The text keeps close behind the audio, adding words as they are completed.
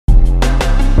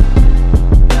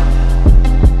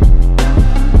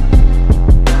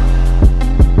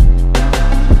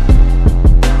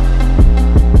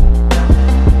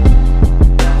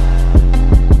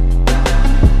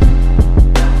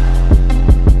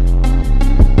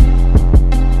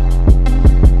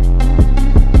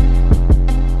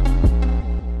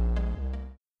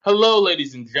Hello,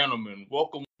 ladies and gentlemen.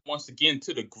 Welcome once again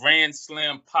to the Grand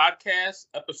Slam Podcast,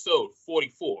 episode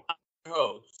 44. I'm your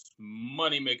host,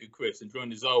 MoneyMaker Chris, and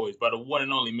joined as always by the one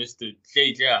and only Mr.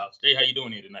 J. Giles. Jay, how you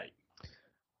doing here tonight?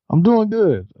 I'm doing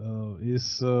good.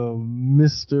 It's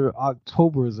Mr.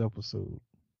 October's episode.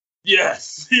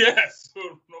 Yes.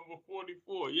 Number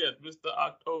 44. Yes, Mr.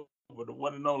 October, the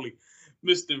one and only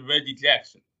Mr. Reggie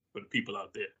Jackson for the people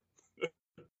out there.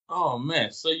 Oh,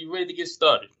 man. So you ready to get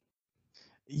started?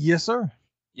 Yes, sir.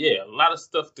 Yeah, a lot of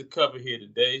stuff to cover here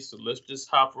today, so let's just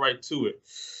hop right to it.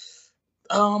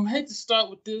 I hate to start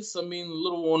with this. I mean, a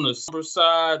little on the somber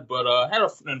side, but I had an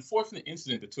unfortunate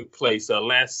incident that took place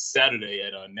last Saturday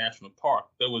at National Park.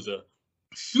 There was a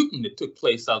shooting that took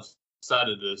place outside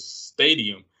of the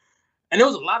stadium, and there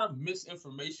was a lot of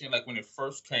misinformation. Like when it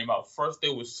first came out, first they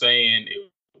were saying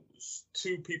it was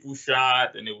 2 people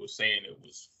shot, and they were saying it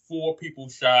was 4 people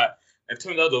shot. It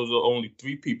turned out there was only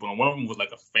 3 people, and one of them was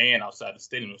like a fan outside the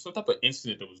stadium. There was some type of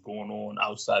incident that was going on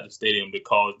outside the stadium that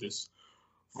caused this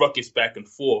ruckus back and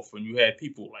forth. And you had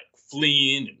people like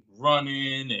fleeing and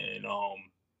running, and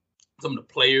some of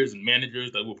the players and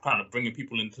managers that were kind of bringing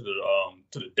people into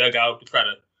the dugout to try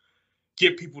to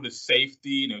get people to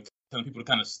safety, and telling people to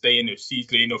kind of stay in their seats.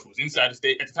 They didn't know if it was inside the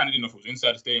stadium. At the time, they didn't know if it was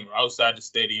inside the stadium or outside the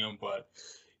stadium. But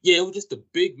yeah, it was just a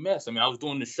big mess. I mean, I was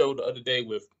doing the show the other day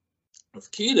with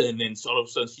Keita, and then all of a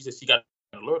sudden she said she got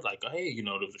an alert like, hey,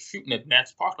 there was a shooting at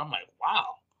Nats Park. I'm like,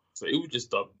 wow. So it was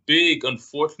just a big,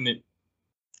 unfortunate,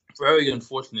 very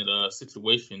unfortunate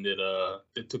situation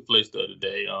that took place the other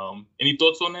day. Any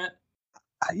thoughts on that?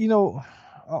 I'm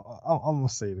gonna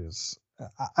say this.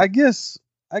 I guess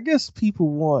people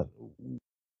want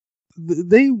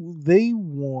they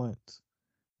want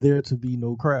there to be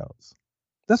no crowds.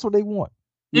 That's what they want.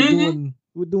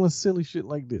 We're doing silly shit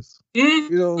like this.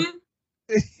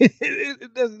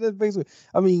 That's basically.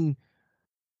 I mean,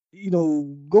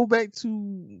 go back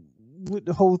to with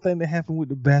the whole thing that happened with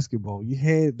the basketball. You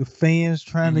had the fans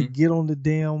trying to get on the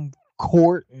damn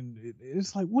court, and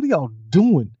it's like, what are y'all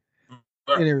doing?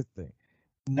 And everything.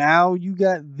 Now you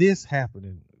got this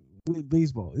happening with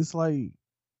baseball. It's like,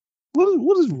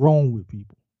 what is wrong with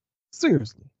people?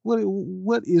 Seriously,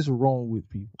 what is wrong with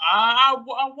people? I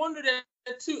wonder that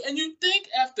too. And you think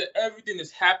after everything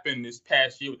that's happened this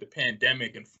past year with the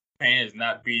pandemic and fans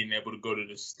not being able to go to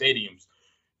the stadiums,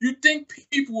 you think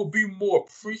people will be more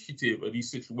appreciative of these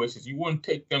situations. You wouldn't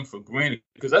take them for granted,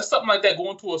 because that's something like that.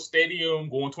 Going to a stadium,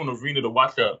 going to an arena to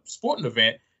watch a sporting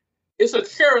event, it's a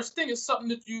cherished thing. It's something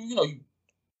that you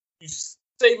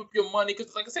save up your money,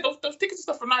 because, like I said, those tickets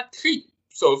and stuff are not cheap.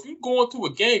 So if you're going to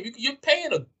a game, you're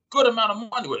paying a good amount of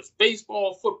money, whether it's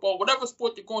baseball, football, whatever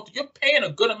sport you're going to. You're paying a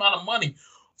good amount of money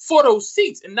for those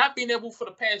seats, and not being able for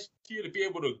the past year to be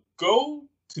able to go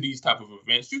to these type of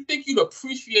events, you think you'd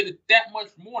appreciate it that much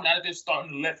more now that they're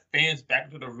starting to let fans back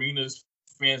into the arenas,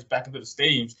 fans back into the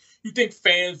stadiums. You think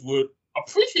fans would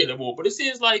appreciate it more, but it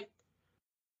seems like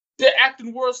they're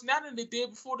acting worse now than they did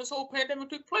before this whole pandemic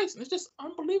took place, and it's just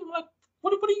unbelievable. Like,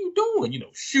 what are you doing?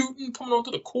 Shooting, coming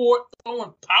onto the court,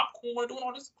 throwing popcorn, doing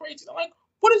all this crazy. I'm like,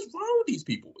 what is wrong with these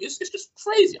people? It's just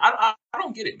crazy. I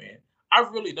don't get it, man. I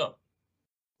really don't.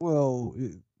 Well,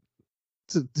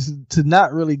 to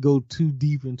not really go too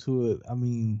deep into it, I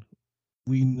mean,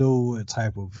 we know what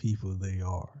type of people they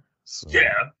are. So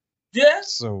yeah.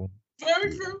 So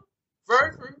very true.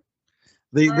 Very true.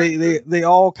 They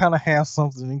all kind of have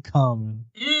something in common.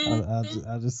 Mm-hmm.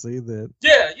 I just say that.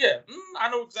 Yeah. I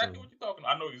know exactly what you're talking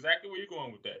about. I know exactly where you're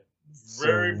going with that.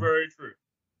 Very true.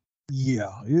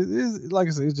 Yeah, it like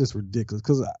I said, it's just ridiculous.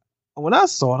 Because when I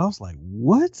saw it, I was like,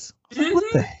 "What? What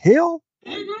the hell?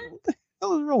 What the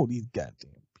hell is wrong with these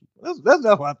goddamn people?" That's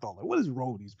what I thought. Like, what is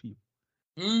wrong with these people?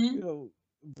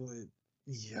 But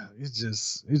yeah, it's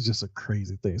just a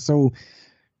crazy thing. So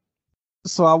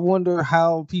I wonder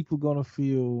how people gonna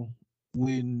feel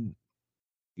when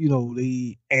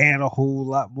they add a whole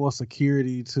lot more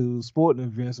security to sporting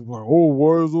events. And like, oh,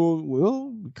 why is it?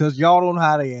 Well, because y'all don't know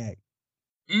how they act.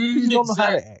 You don't know how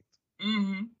to act.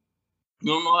 You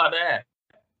don't know how to act.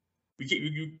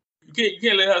 You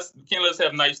can't let us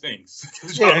have nice things.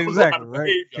 Yeah, exactly.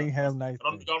 Right? Can't have nice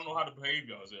things. Y'all don't know how to behave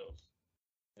yourselves.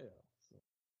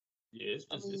 Yeah,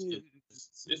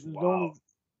 it's wild.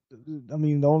 I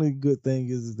mean, the only good thing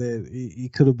is that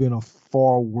it could have been a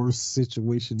far worse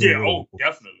situation. Yeah,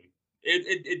 definitely.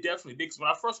 It definitely did. Because when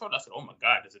I first heard it, I said, "Oh my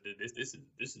God, this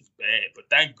is bad." But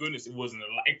thank goodness it wasn't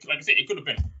like I said, it could have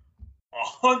been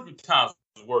 100 times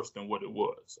worse than what it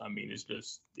was. I mean, it's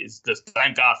just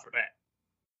thank God for that.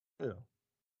 Yeah.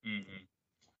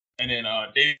 And then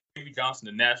David Johnson,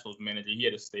 the Nationals manager, he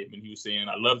had a statement. He was saying,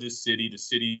 "I love this city. The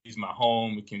city is my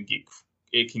home. It can get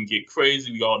it can get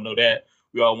crazy. We all know that.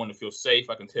 We all want to feel safe.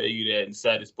 I can tell you that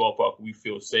inside this ballpark, we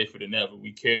feel safer than ever.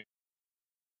 We care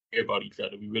about each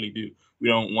other. We really do. We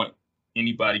don't want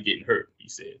anybody getting hurt, he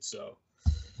said. So,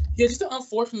 yeah, just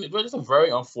just a very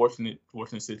unfortunate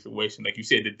situation. Like you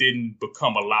said, it didn't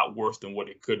become a lot worse than what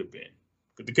it could have been.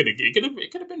 It could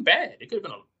have been bad. It could have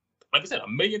been, like I said,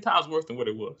 1,000,000 times worse than what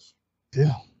it was.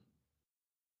 Yeah.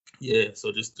 Yeah.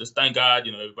 So just thank God,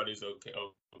 everybody's okay.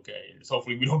 Okay. And just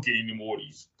hopefully we don't get any more of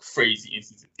these crazy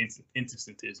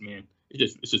instances, man.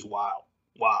 It's just wild.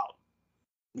 Wild.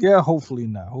 Yeah, hopefully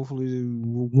not. Hopefully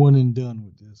we're one and done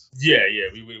with this. Yeah.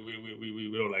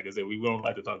 We don't, like I said, we don't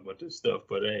like to talk about this stuff,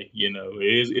 but hey,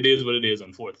 it is what it is,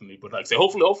 unfortunately. But like I said,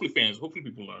 hopefully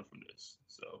people learn from this.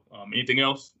 So, anything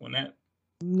else on that?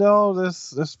 No,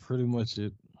 that's pretty much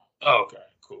it. Okay,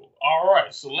 cool. All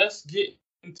right, so let's get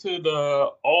into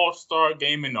the All-Star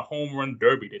game and the Home Run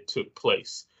Derby that took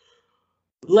place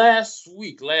last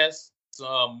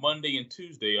Monday and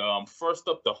Tuesday. First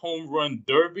up, the Home Run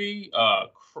Derby.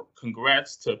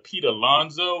 Congrats to Pete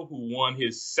Alonso, who won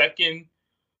his second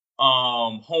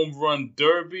Home Run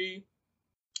Derby.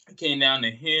 It came down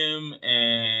to him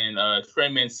and Trey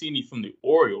Mancini from the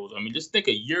Orioles. I mean, just think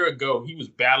a year ago he was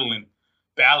battling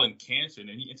cancer, and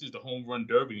then he enters the Home Run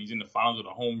Derby, and he's in the finals of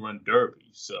the Home Run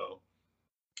Derby. So,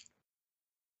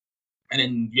 and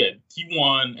then he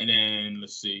won, and then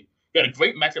let's see. We had a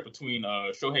great matchup between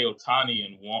Shohei Ohtani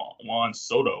and Juan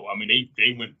Soto. I mean,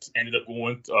 they ended up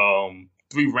going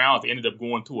 3 rounds. They ended up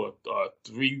going to a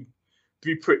three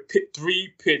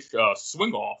pitch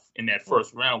swing off in that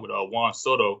first round with Juan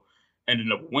Soto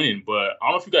ended up winning. But I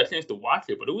don't know if you got a chance to watch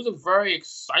it, but it was a very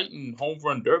exciting Home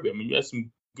Run Derby. I mean, you had some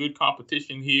good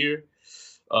competition here.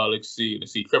 Let's see.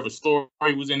 Trevor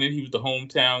Story was in it. He was the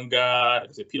hometown guy.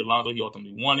 Like I said, Pete Alonso, he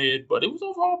ultimately won it, but it was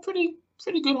overall pretty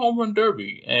good Home Run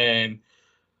Derby. And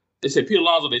they said Pete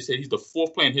Alonso, they said he's the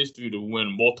 4th player in history to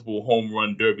win multiple Home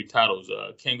Run Derby titles.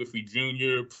 Ken Griffey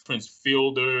Jr., Prince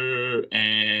Fielder,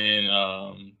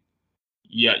 and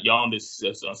Yandis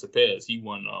Cepeda. He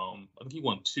won. I think he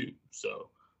won 2. So,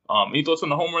 any thoughts on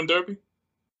the Home Run Derby?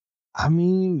 I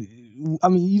mean,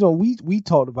 we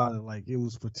talked about it like it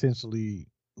was potentially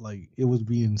like it was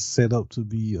being set up to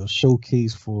be a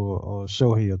showcase for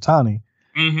Shohei Ohtani.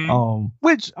 Mm-hmm.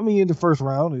 Which I mean, in the first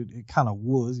round, it kind of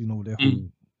was, that whole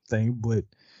thing, but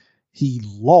he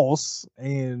lost,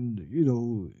 and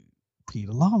Pete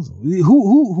Alonso.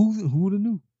 Who would have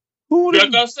knew?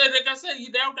 Like I said,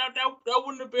 that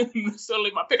wouldn't have been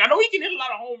necessarily my pick. I know he can hit a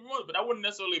lot of home runs, but that wouldn't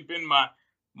necessarily have been my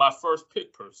first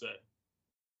pick per se.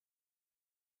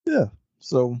 Yeah.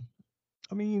 So,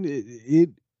 I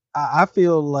mean, I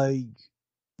feel like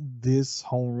this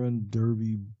Home Run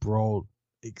Derby brought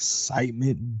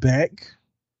excitement back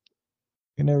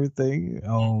and everything,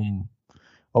 or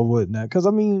whatnot. Because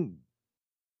I mean,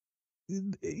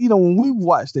 when we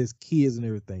watched as kids and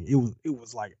everything, it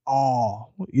was like,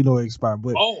 expired.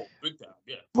 But big time,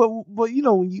 yeah. But when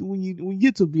you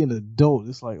get to be an adult,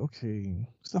 it's like, okay,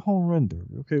 it's the Home Run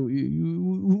Derby. Okay,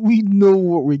 we know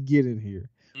what we're getting here.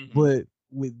 Mm-hmm. But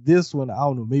with this one, I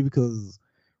don't know, maybe because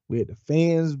we had the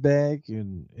fans back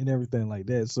and everything like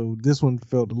that, so this one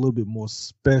felt a little bit more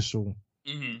special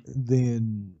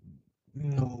than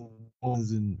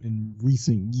was in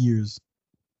recent years,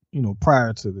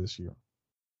 prior to this year.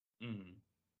 Mm-hmm.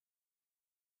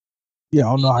 Yeah, I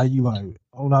don't know how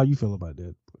you feel about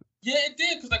that. Yeah, it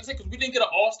did, because like I said, we didn't get an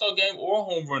All-Star game or a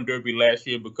Home Run Derby last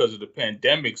year because of the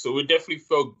pandemic, so it definitely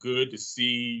felt good to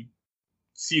see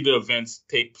the events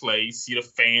take place, see the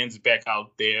fans back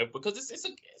out there, because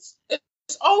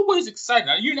it's always exciting.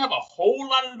 Now, you didn't have a whole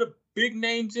lot of the big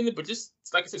names in it, but just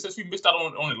like I said, since we missed out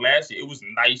on it last year, it was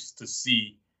nice to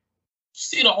see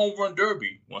the Home Run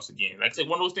Derby once again. Like I said,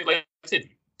 one of those things, like I said,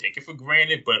 take it for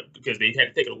granted, but because they had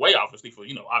to take it away, obviously, for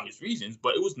obvious reasons.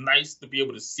 But it was nice to be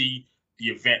able to see the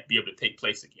event be able to take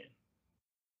place again.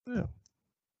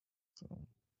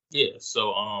 Yeah.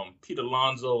 So Pete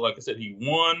Alonso, like I said, he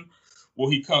won. Will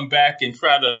he come back and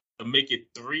try to make it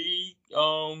 3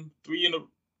 in a?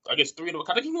 I guess 3 in a.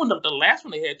 I think he won the last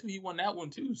one they had too. He won that one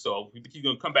too. So you think he's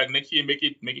gonna come back next year and make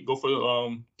it go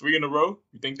for 3 in a row?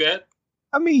 You think that?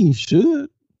 I mean, he should.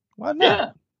 Why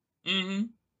not? Yeah. Mm-hmm.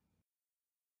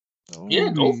 Yeah,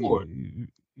 go for it.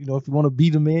 If you want to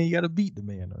beat a man, you got to beat the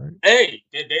man, all right? Hey,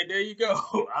 there you go.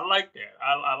 I like that.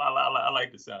 I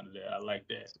like the sound of that. I like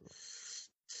that.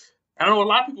 I know a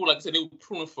lot of people, like I said, they were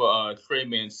pulling for Trey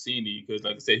Mancini because,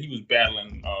 like I said, he was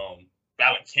battling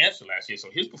cancer last year,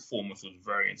 so his performance was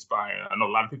very inspiring. I know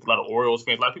a lot of people, a lot of Orioles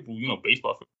fans, a lot of people,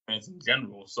 baseball fans in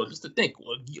general. So just to think,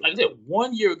 like I said,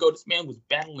 1 year ago, this man was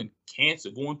battling cancer,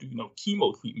 going through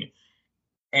chemo treatment.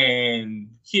 and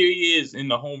here he is in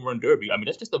the home run derby. I mean,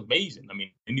 that's just amazing. I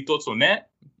mean, any thoughts on that?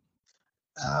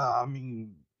 I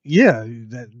mean, yeah,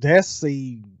 that's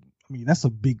a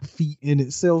big feat in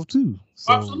itself too.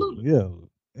 So Absolutely.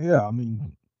 yeah. I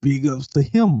mean, big ups to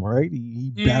him, right?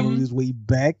 He battled his way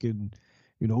back, and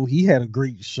he had a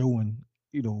great showing,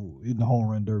 in the home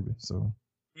run derby. So.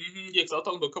 Yeah, because I was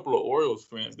talking to a couple of Orioles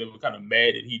fans that were kind of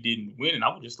mad that he didn't win, and I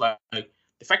was just like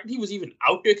the fact that he was even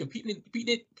out there competing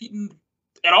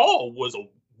at all was a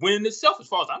win in itself, as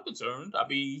far as I'm concerned. I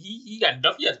mean, he got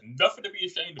nothing. He has nothing to be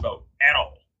ashamed about at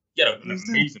all. He had an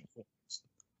amazing performance.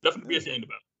 Nothing to be ashamed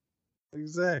about.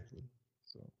 Exactly.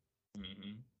 So.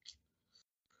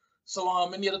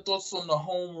 So, any other thoughts on the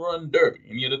home run derby?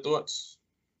 Any other thoughts?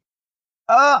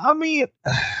 I mean,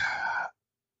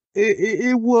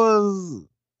 it was.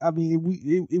 I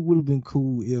mean, it would have been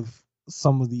cool if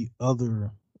some of the other,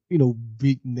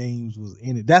 big names was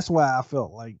in it. That's why I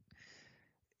felt like,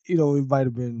 it might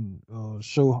have been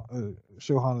Shohei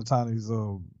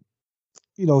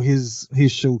Ohtani's,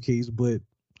 his showcase. But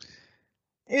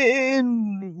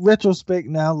in retrospect,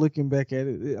 now looking back at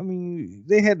it, I mean,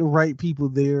 they had the right people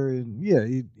there, and yeah,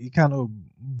 it kind of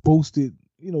boasted,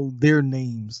 their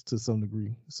names to some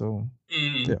degree. So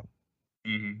yeah.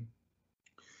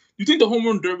 You think the home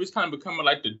run derby is kind of becoming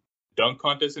like the dunk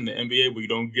contest in the NBA, where you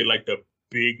don't get like the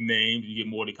big names, you get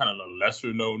more the kind of the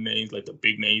lesser known names, like the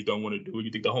big names don't want to do it? You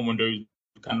think the home run derby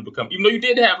kind of become, even though you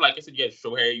did have, like I said, you had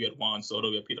Shohei, you had Juan Soto,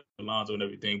 you had Peter Alonso and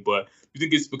everything, but you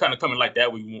think it's kind of coming like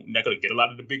that, where you're not going to get a lot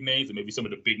of the big names, and maybe some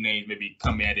of the big names maybe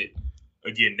come at it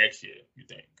again next year, you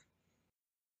think?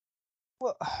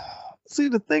 Well, see,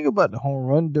 the thing about the home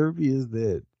run derby is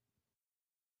that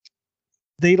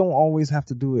they don't always have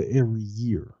to do it every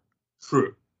year.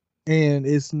 True. And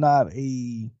it's not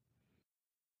a,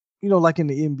 like in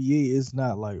the NBA, it's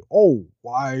not like, oh,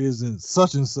 why isn't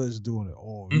such and such doing it?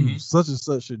 Or such and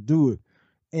such should do it.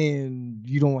 And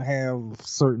you don't have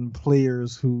certain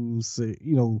players who say,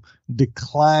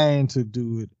 decline to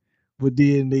do it, but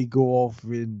then they go off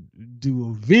and do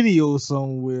a video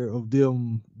somewhere of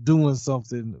them doing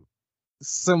something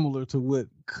similar to what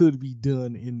could be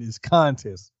done in this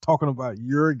contest. Talking about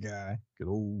your guy, good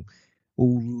old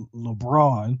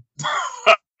LeBron.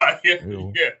 Yeah,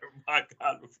 my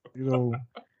God.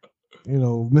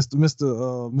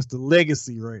 Mr.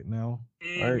 Legacy right now,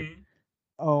 right?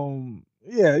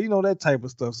 Yeah, that type of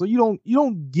stuff. So you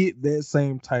don't get that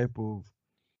same type of,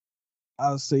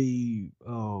 I'll say,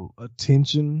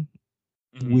 attention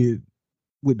with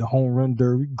the home run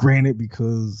derby. Granted,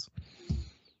 because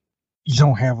you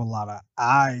don't have a lot of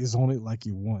eyes on it like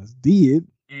you once did,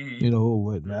 or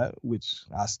whatnot, which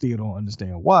I still don't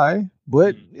understand why.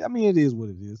 But I mean, it is what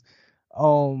it is.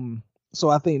 So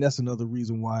I think that's another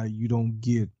reason why you don't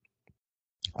get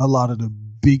a lot of the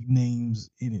big names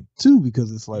in it too,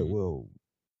 because it's like, well,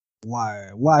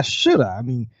 why should I? I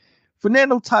mean,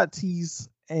 Fernando Tatis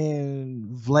and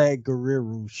Vlad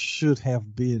Guerrero should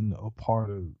have been a part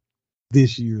of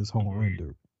this year's home run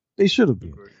derby. They should have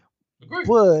been. Agreed.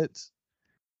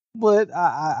 But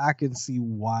I can see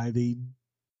why they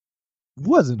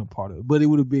wasn't a part of it. But it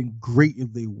would have been great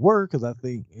if they were, because I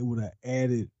think it would have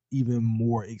added even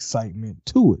more excitement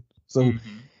to it. So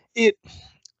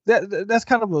that's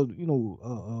kind of a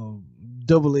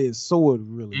double-edged sword,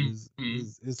 really.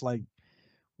 It's like,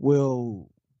 well,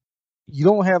 you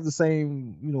don't have the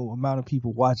same amount of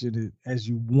people watching it as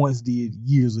you once did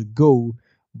years ago,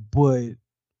 but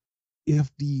if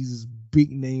these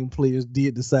big name players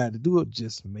did decide to do it,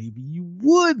 just maybe you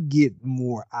would get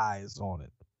more eyes on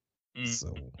it.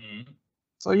 So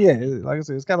yeah, like I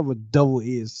said, it's kind of a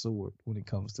double-edged sword when it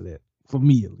comes to that, for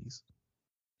me at least.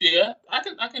 Yeah, I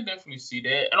can definitely see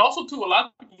that. And also too, a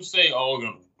lot of people say, oh,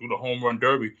 do the home run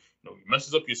derby,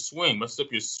 messes up your swing.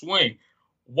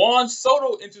 Juan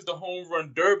Soto enters the home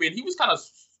run derby, and he was kind of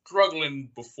struggling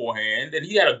beforehand, and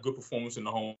he had a good performance in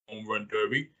the home run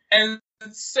derby. And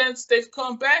since they've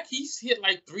come back, he's hit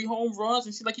like 3 home runs,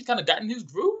 and seems like he's kind of gotten his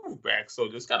groove back. So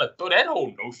just kind of throw that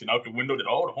whole notion out the window that,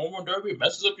 oh, the home run derby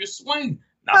messes up your swing.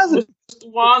 Not Mr.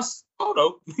 Juan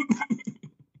Soto.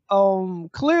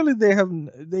 Clearly they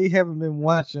haven't been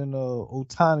watching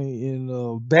Ohtani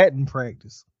in batting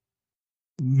practice,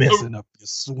 messing up your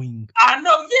swing. I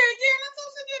know, yeah. That's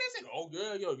what they said. Oh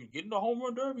yeah, you're getting the home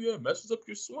run derby, yeah, messes up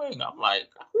your swing. I'm like,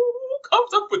 who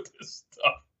comes up with this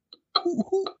stuff?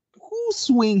 Whose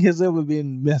swing has ever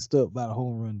been messed up by the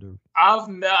home run derby? I've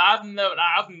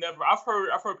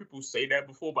heard people say that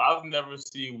before, but I've never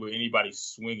seen where anybody's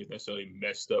swing is necessarily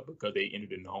messed up because they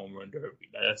entered in the home run derby.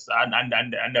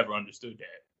 I never understood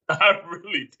that. I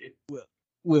really did.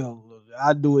 Well,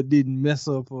 I know it didn't mess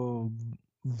up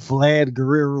Vlad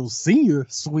Guerrero Sr.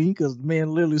 swing because the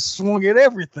man literally swung at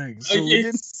everything. So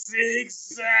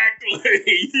exactly.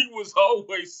 He was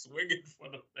always swinging for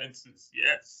the fences.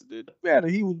 Yes. It didn't matter.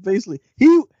 He was basically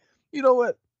you know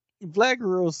what? Vlad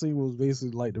Guerrero Sr. was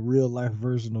basically like the real life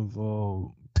version of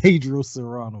Pedro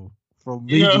Serrano from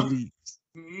Major League.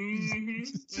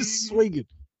 Just swinging.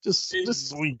 Just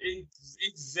swing.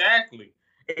 Exactly.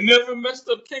 It never messed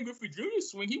up Ken Griffey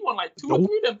Jr.'s swing. He won like 2 or 3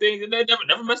 of them things, and they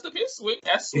never messed up his swing.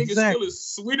 That swing is still as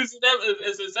sweet as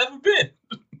it's ever been.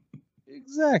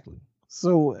 Exactly.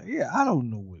 So yeah, I don't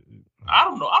know what. I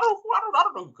don't know. I don't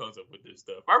know who comes up with this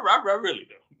stuff. I really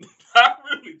don't. I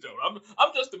really don't.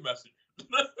 I'm just a messenger.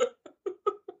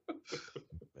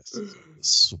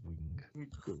 Swing.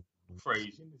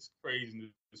 Craziness.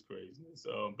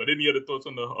 But any other thoughts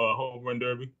on the home run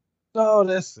derby? No,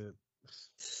 that's it.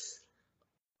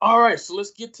 All right, so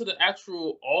let's get to the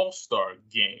actual All-Star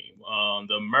game.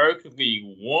 The American League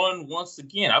won once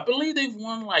again. I believe they've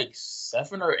won like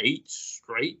 7 or 8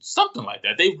 straight, something like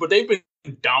that. They've been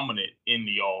dominant in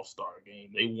the All-Star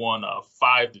game. They won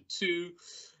 5-2,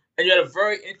 and you had a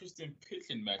very interesting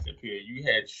pitching matchup here. You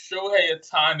had Shohei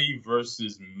Ohtani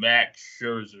versus Max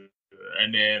Scherzer,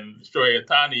 and then Shohei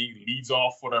Ohtani leads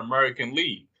off for the American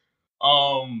League.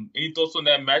 Any thoughts on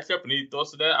that matchup? Any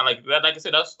thoughts on that? Like I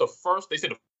said, that's the first. They said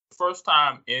the first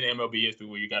time in MLB history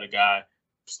where you got a guy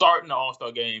starting the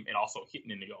All-Star game and also hitting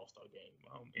in the All-Star game.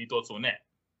 Any thoughts on that?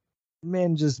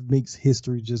 Man just makes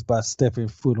history just by stepping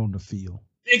foot on the field.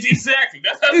 Exactly.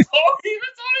 That's all he do.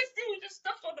 He just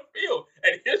steps on the field,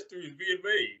 and history is being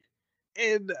made.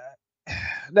 And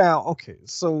now, okay,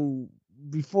 so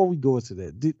before we go into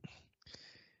that,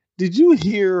 did you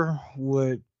hear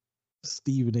what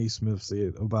Stephen A. Smith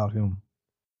said about him?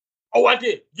 Oh, I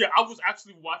did. Yeah, I was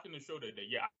actually watching the show that day.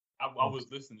 Yeah, I was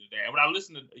listening to that. And when I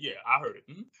listened to I heard it.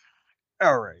 Mm-hmm.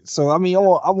 All right. So, I mean, I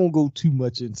won't go too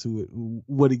much into it,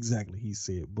 what exactly he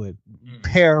said, but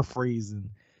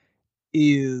paraphrasing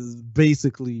is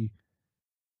basically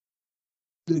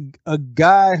a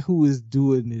guy who is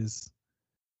doing this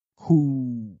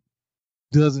who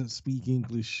doesn't speak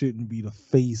English shouldn't be the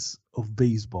face of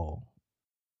baseball.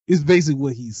 It's basically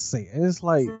what he's saying. And it's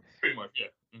like, pretty much, yeah.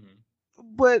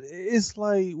 Mm-hmm. But it's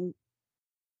like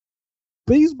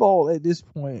baseball at this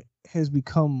point has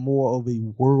become more of a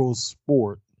world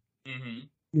sport,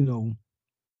 you know,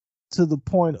 to the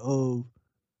point of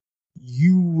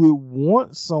you would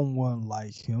want someone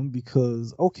like him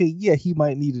because, okay, yeah, he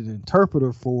might need an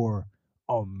interpreter for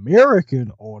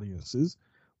American audiences,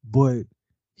 but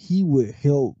he would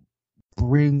help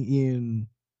bring in,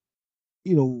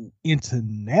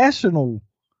 international,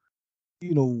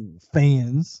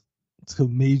 fans to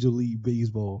Major League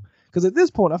Baseball. Because at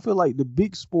this point, I feel like the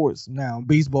big sports now,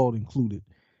 baseball included,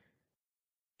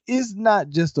 it's not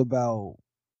just about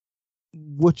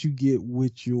what you get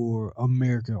with your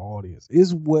American audience.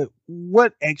 It's what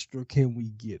extra can we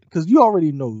get? Because you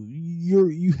already know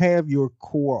you have your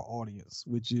core audience,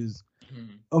 which is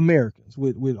Americans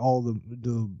with all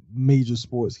the major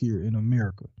sports here in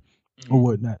America or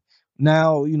whatnot.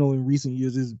 Now, in recent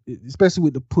years, especially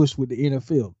with the push with the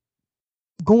NFL,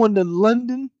 going to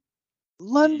London,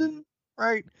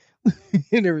 right?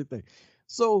 And everything.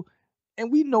 So, and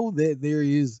we know that there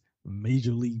is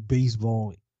Major League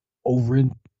Baseball over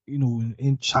in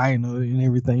China and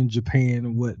everything, Japan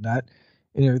and whatnot,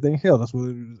 and everything. Hell, that's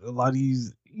where a lot of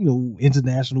these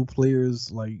international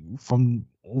players like from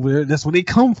over there. That's where they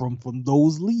come from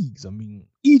those leagues. I mean,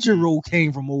 Ichiro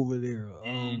came from over there.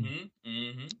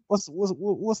 What's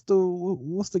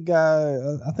the guy?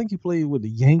 I think he played with the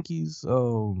Yankees.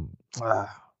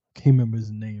 Can't remember his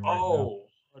name right now.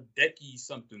 Hideki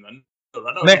something. I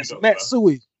know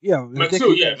Matsui. Yeah.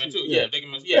 Matsui.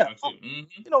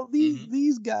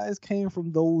 These guys came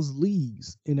from those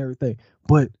leagues and everything.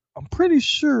 But I'm pretty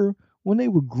sure when they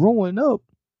were growing up,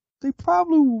 they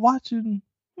probably were watching,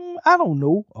 I don't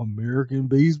know, American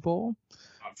baseball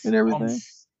and everything.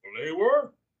 They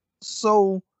were.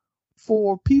 So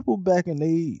for people back in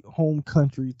their home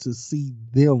country to see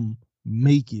them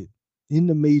make it in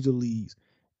the major leagues,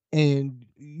 and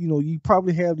you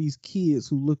probably have these kids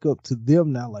who look up to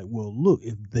them now, like, well, look,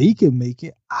 if they can make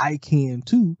it, I can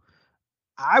too.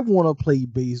 I want to play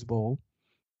baseball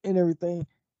and everything.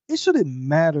 It shouldn't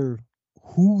matter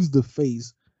who's the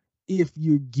face if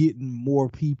you're getting more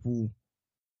people,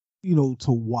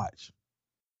 to watch.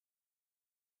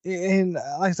 And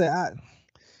like I said,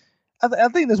 I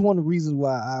think that's one of the reasons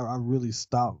why I really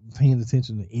stopped paying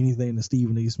attention to anything that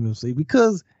Stephen A. Smith say,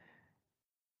 because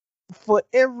for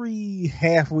every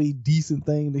halfway decent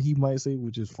thing that he might say,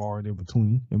 which is far and in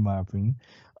between, in my opinion,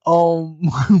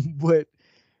 but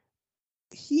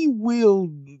he will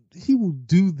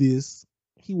do this.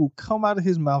 He will come out of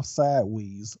his mouth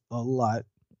sideways a lot.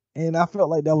 And I felt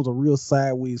like that was a real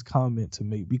sideways comment to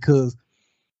make, because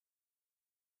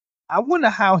I wonder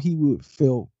how he would have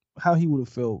felt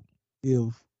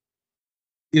if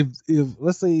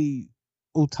let's say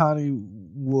Otani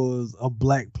was a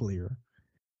black player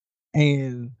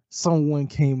and someone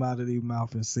came out of their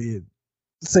mouth and said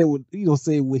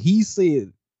what he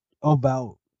said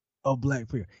about a black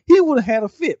player. He would have had a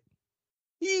fit.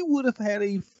 He would have had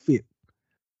a fit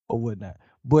or whatnot.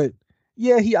 But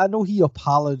yeah, I know he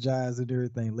apologized and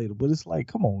everything later, but it's like,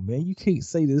 come on, man, you can't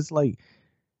say this. It's like,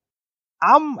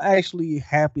 I'm actually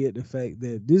happy at the fact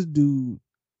that this dude,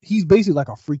 he's basically like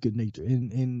a freak of nature,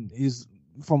 and is,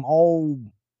 from all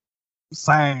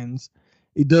signs,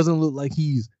 it doesn't look like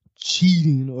he's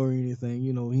cheating or anything.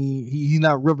 He's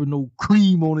not rubbing no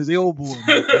cream on his elbow.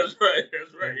 That's right.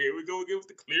 Here we go again with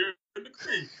the clear and the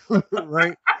cream.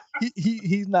 Right?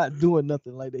 He's not doing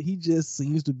nothing like that. He just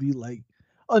seems to be like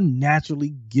a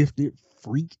naturally gifted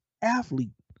freak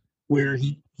athlete, where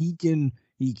he's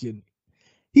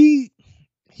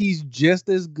just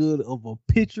as good of a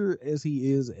pitcher as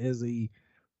he is as a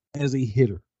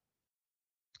hitter.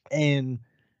 And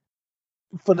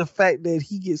for the fact that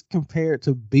he gets compared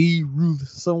to Babe Ruth,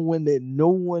 someone that no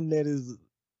one that is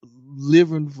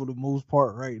living for the most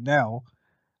part right now,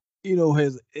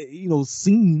 has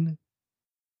seen,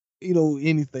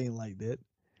 anything like that.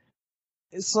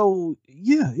 So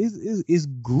yeah, it's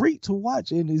great to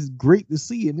watch, and it's great to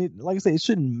see. And it, like I said, it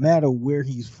shouldn't matter where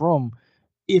he's from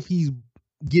if he's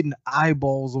getting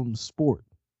eyeballs on the sport.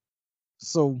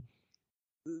 So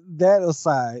that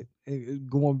aside, and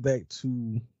going back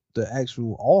to the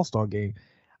actual All-Star game,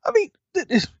 I mean,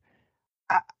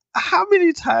 how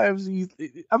many times do you?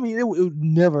 I mean, it would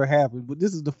never happen, but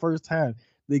this is the first time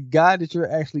the guy that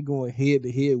you're actually going head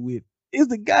to head with is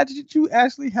the guy that you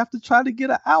actually have to try to get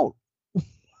an out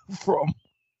from.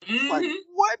 Mm-hmm. Like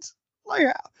what?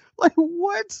 Like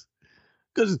what?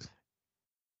 Because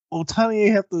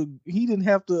Otani he didn't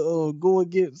have to go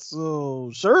against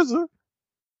Scherzer.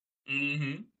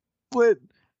 Mm-hmm. But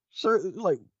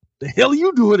like, the hell are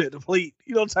you doing at the plate?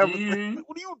 Type of thing. Like,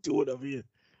 what are you doing up here?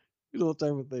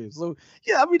 Type of thing. So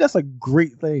yeah, I mean, that's a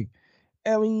great thing.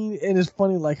 I mean, and it's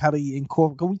funny like how they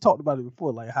incorporate. Cause we talked about it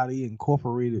before, like how they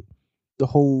incorporated the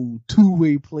whole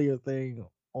two-way player thing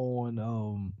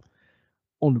on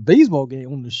the baseball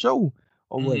game, on the show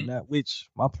or whatnot. Which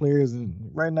my players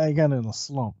right now kind of in a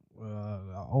slump.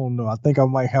 I don't know. I think I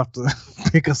might have to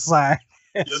pick a side.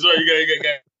 That's right. You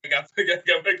gotta pick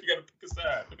a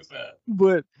side. Pick a side.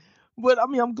 But I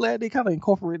mean, I'm glad they kind of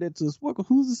incorporate that to the sport. 'Cause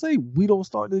who's to say we don't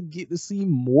start to get to see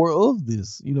more of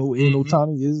this? And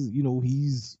Otani is,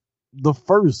 he's the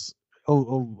first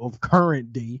of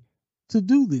current day to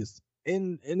do this,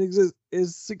 and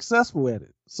is successful at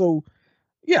it. So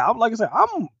yeah, like I said,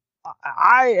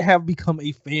 I have become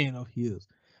a fan of his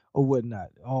or whatnot,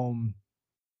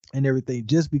 and everything,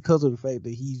 just because of the fact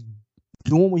that he's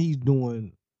doing what he's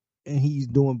doing, and he's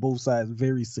doing both sides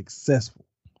very successful.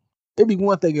 It'd be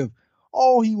one thing if,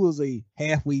 he was a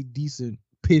halfway decent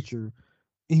pitcher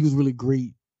and he was really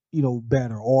great,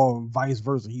 batter, or vice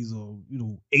versa. He's a,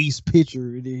 ace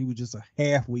pitcher and then he was just a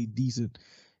halfway decent,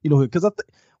 because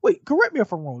wait, correct me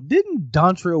if I'm wrong. Didn't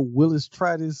Dontrell Willis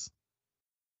try this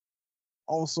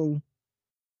also?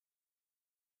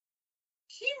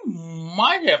 He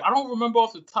might have. I don't remember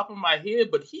off the top of my head,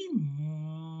 but he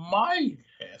might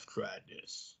have tried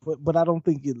this. But I don't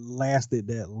think it lasted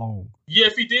that long. Yeah,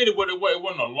 if he did, it wasn't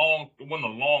a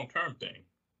long term thing.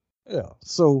 Yeah.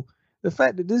 So the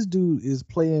fact that this dude is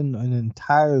playing an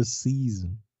entire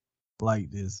season like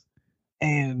this,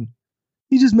 and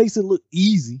he just makes it look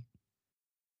easy.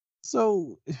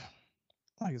 So,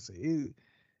 like I said,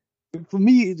 for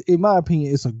me, in my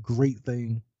opinion, it's a great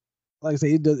thing. Like I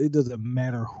say, it doesn't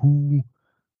matter who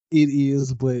it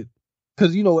is, but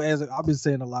because as I've been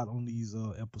saying a lot on these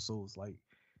episodes, like,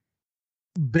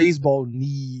 baseball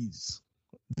needs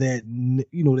that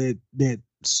that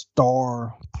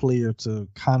star player to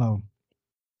kind of,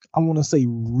 I want to say,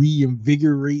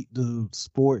 reinvigorate the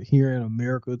sport here in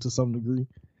America to some degree.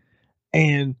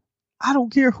 And I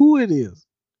don't care who it is,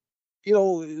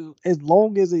 as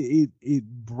long as it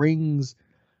brings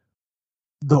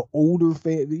the older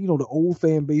fan, the old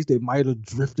fan base that might have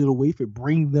drifted away, if it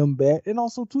brings them back, and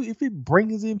also too, if it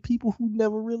brings in people who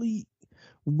never really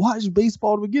watched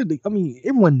baseball to begin. I mean,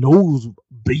 everyone knows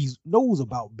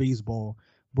about baseball,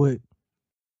 but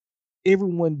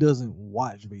everyone doesn't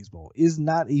watch baseball. It's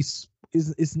not a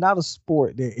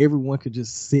sport that everyone could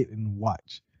just sit and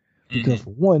watch, because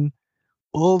for one,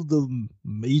 of the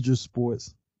major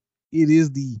sports, it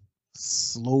is the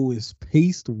slowest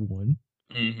paced one.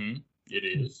 Mm-hmm. It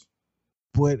is.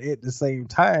 But at the same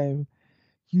time,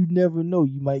 you never know.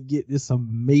 You might get this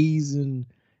amazing,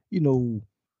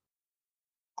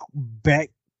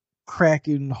 back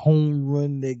cracking home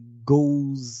run that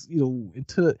goes,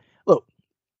 into look.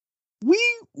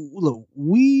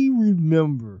 We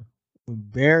remember when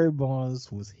Barry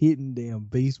Bonds was hitting damn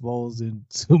baseballs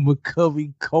into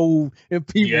McCovey Cove, and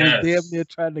people was damn near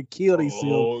trying to kill themselves.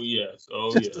 Oh yes,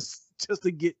 just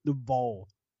to get the ball.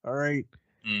 All right,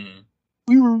 mm.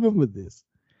 We remember this,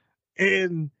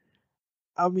 and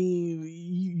I mean,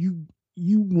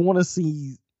 you want to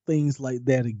see things like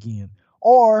that again,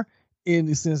 or in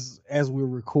the sense, as we're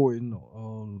recording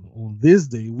on this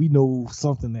day, we know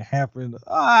something that happened.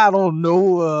 I don't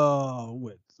know,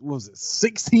 what was it,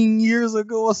 16 years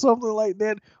ago or something like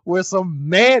that, where some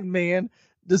madman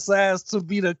decides to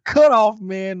be the cutoff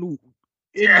man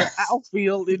in the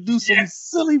outfield and do some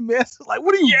silly mess. Like,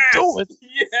 what are you doing?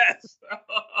 Yes.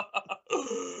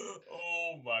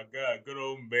 Oh my God, good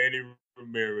old Manny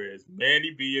Ramirez,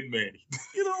 Manny being Manny.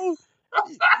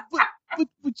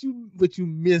 But you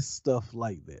miss stuff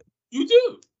like that. You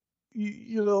do.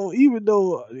 Even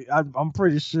though I'm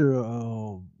pretty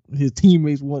sure his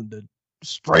teammates wanted to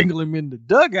strangle him in the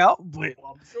dugout, but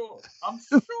I'm sure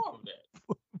of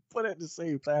that. But at the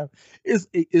same time, it's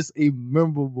a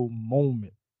memorable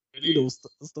moment.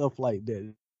 Stuff like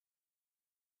that.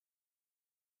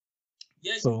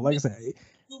 Yeah. So, like I said,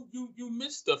 you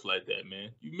miss stuff like that,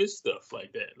 man. You miss stuff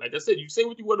like that. Like I said, you say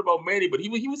what you want about Manny, but he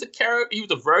was a character. He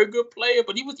was a very good player,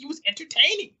 but he was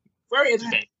entertaining, very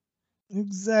entertaining.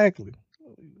 Exactly.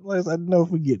 Like I never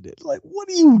forget that. Like, what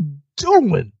are you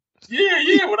doing?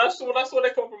 Yeah. When I saw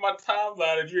that come from my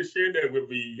timeline and you shared that with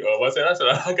me, I said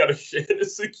I gotta share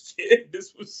this again.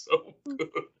 This was so good.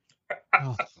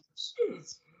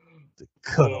 The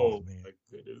cutoff, man. My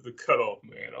goodness, the cutoff,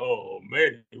 man. Oh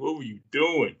man, what were you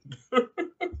doing?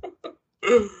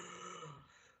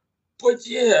 But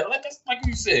yeah, like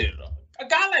you said, a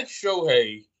guy like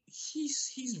Shohei,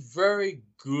 he's very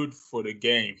good for the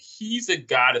game. He's a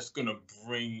guy that's gonna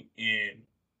bring in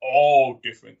all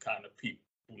different kind of people,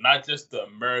 not just the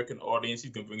American audience.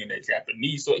 He's gonna bring in that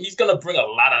Japanese, so he's gonna bring a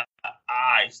lot of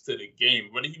eyes to the game.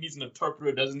 Whether he needs an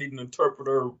interpreter, doesn't need an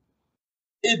interpreter,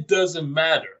 it doesn't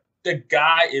matter. The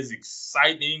guy is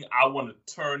exciting. I want to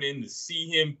turn in to see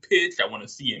him pitch. I want to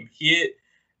see him hit.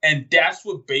 And that's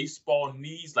what baseball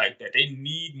needs like that. They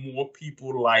need more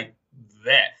people like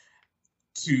that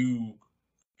to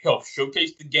help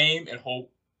showcase the game and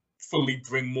hopefully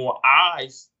bring more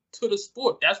eyes to the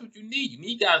sport. That's what you need. You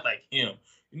need guys like him.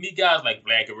 You need guys like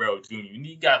Vlad Guerrero Jr. You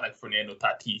need guys like Fernando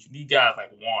Tatis. You need guys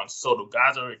like Juan Soto.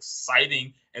 Guys are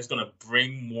exciting and it's going to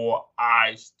bring more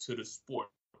eyes to the sport.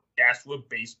 That's what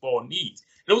baseball needs.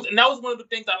 And that was one of the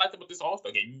things I liked about this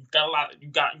All-Star game.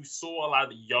 You saw a lot of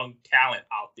the young talent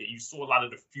out there. You saw a lot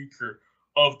of the future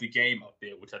of the game out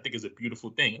there, which I think is a beautiful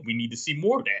thing. And we need to see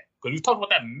more of that. Because we've talked about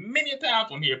that many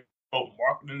times on here about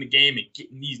marketing the game and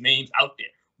getting these names out there.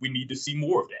 We need to see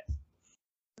more of that.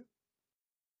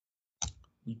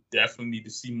 We definitely need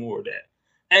to see more of that.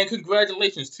 And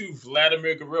congratulations to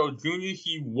Vladimir Guerrero Jr.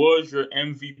 He was your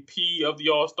MVP of the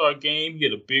All-Star game. He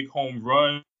had a big home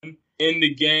run in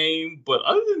the game. But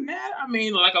other than that, I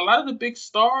mean, like a lot of the big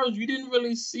stars, you didn't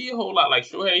really see a whole lot. Like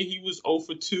Shohei, he was 0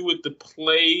 for 2 at the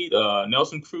plate.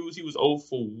 Nelson Cruz, he was 0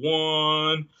 for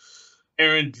 1.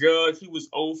 Aaron Judge, he was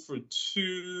 0 for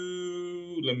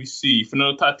 2. Let me see.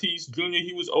 Fernando Tatis Jr.,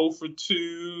 he was 0 for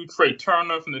 2. Trey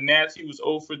Turner from the Nats, he was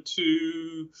 0 for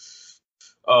 2.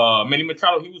 Manny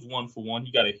Machado, he was 1 for 1.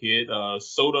 He got a hit.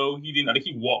 Soto, he didn't. I think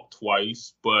he walked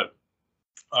twice. But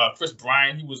Chris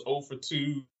Bryant, he was 0 for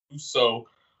 2. So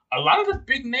a lot of the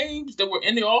big names that were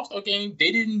in the All-Star game,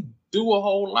 they didn't do a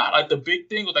whole lot. Like the big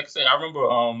thing was, like I said, I remember,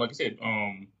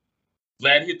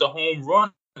 Vlad hit the home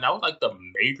run, and that was like the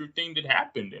major thing that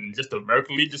happened. And just the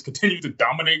American League just continued to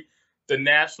dominate the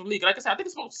National League. Like I said, I think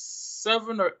it's about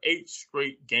 7 or 8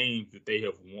 straight games that they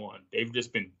have won. They've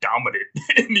just been dominant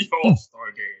in the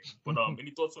All-Star game. But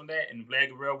any thoughts on that? And Vlad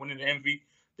Guerrero winning the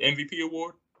MVP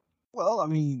award? Well, I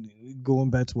mean, going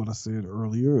back to what I said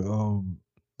earlier,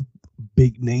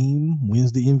 big name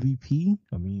wins the MVP.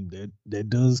 I mean, that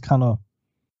does kind of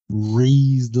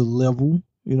raise the level,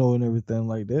 and everything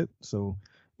like that. So,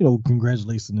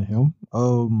 congratulations to him.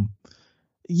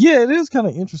 Yeah, it is kind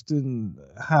of interesting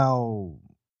how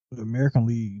the American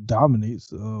League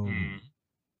dominates in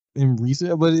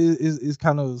recent, but it's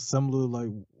kind of similar like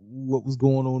what was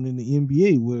going on in the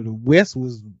NBA, where the West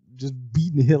was just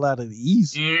beating the hell out of the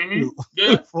East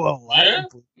for a while.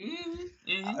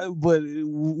 But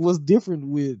what's different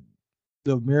with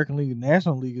the American League and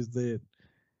National League is that,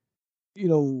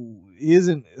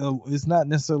 isn't it's not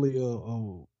necessarily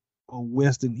a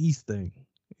West and East thing.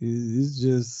 It's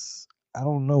just, I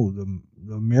don't know,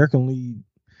 the American League.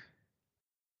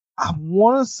 I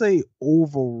want to say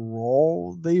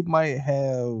overall they might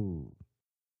have,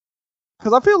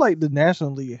 because I feel like the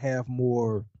National League have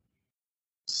more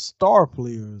star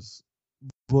players,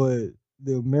 but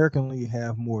the American League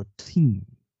have more team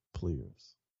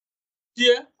players.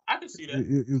 Yeah, I can see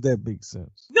that. If that makes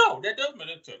sense. No, that does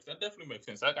make sense. That definitely makes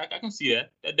sense. I can see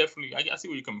that. That definitely, I see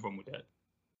where you're coming from with that.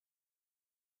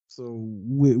 So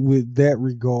with that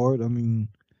regard, I mean,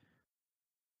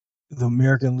 the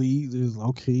American League is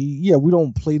okay. Yeah, we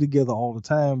don't play together all the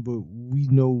time, but we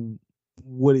know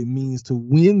what it means to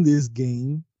win this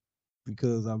game,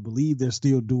 because I believe they're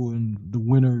still doing the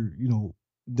winner.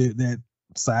 That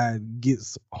side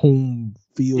gets home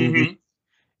field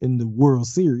in the World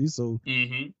Series. So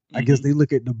I guess they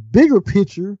look at the bigger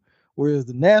picture, whereas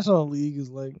the National League is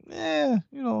like, it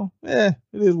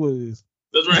is what it is.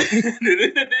 That's right.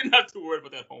 They're not too worried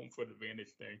about that home field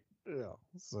advantage thing. Yeah.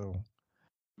 So.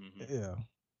 Yeah.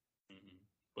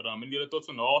 But any other thoughts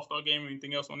on the All-Star game or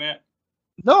anything else on that?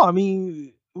 No, I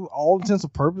mean, all intents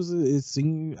and purposes, it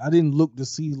seemed, I didn't look to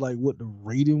see like what the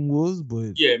rating was,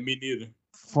 but yeah, me neither.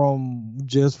 From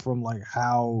like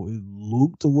how it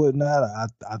looked or whatnot,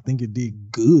 I think it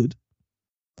did good,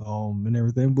 and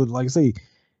everything. But like I say,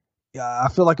 I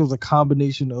feel like it was a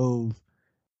combination of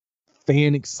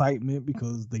fan excitement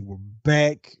because they were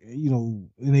back,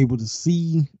 and able to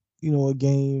see, a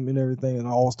game and everything, an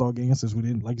All-Star game, since we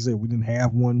didn't, like you said, we didn't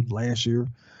have one last year,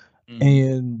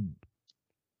 and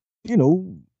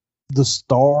the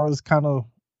stars kind of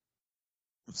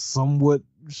somewhat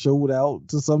showed out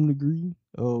to some degree.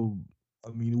 I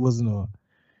mean, it wasn't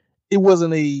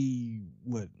a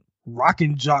what rock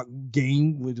and jock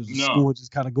game where the score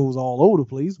just kind of goes all over the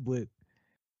place, but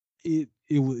it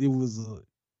was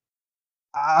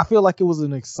I feel like it was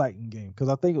an exciting game, because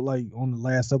I think, like, on the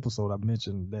last episode I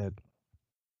mentioned that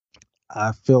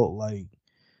I felt like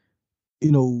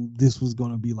this was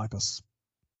going to be like a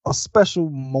special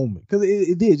moment, because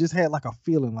it did just had like a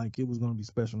feeling like it was going to be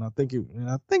special. And I think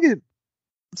it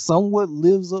somewhat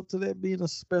lives up to that being a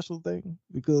special thing,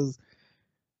 because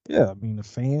I mean, the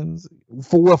fans,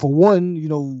 for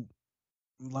one,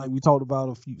 like we talked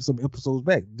about some episodes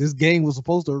back, this game was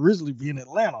supposed to originally be in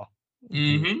Atlanta.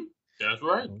 That's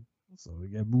right. So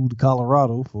it got moved to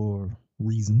Colorado for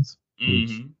reasons.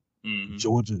 Which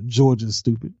Georgia's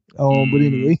stupid. But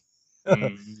anyway,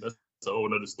 that's a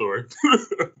whole other story.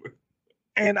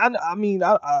 And I mean,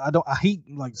 I hate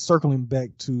like circling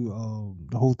back to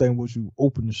the whole thing what you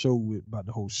opened the show with about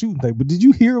the whole shooting thing. But did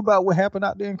you hear about what happened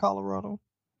out there in Colorado?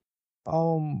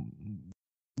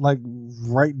 Like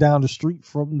right down the street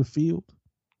from the field.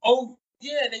 Oh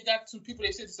yeah, they got some people.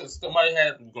 They said somebody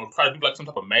had going to try to do like some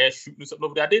type of mass shooting or something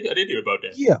over there. I did hear about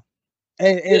that. Yeah,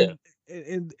 and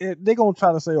they're gonna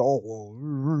try to say, "Oh, well, it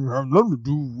have nothing to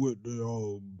do with the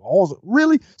also."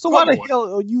 Really? So why the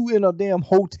hell are you in a damn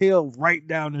hotel right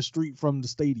down the street from the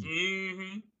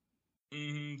stadium?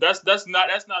 That's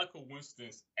not a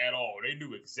coincidence at all. They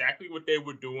knew exactly what they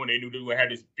were doing. They knew they would have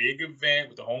this big event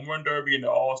with the home run derby and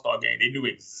the All-Star game. They knew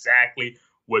exactly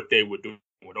what they were doing.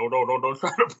 Don't try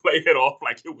to play it off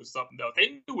like it was something else.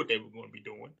 They knew what they were going to be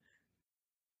doing.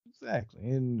 Exactly,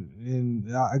 and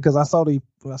because I saw the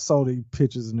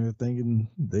pictures and everything, and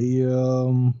they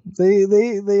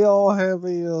all have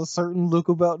a certain look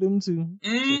about them too.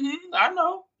 I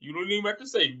know. You don't even have to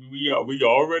say. We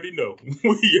already know.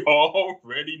 We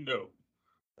already know.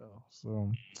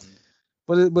 So,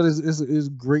 but it's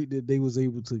great that they was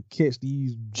able to catch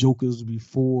these jokers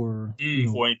before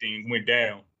before anything went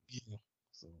down. Yeah.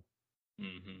 So.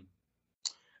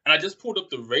 And I just pulled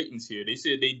up the ratings here. They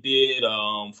said they did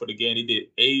for the game, they did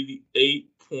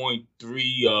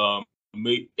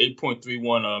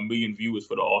 8.31 million viewers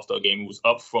for the All-Star game. It was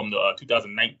up from the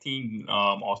 2019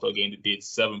 All-Star game that did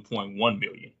 7.1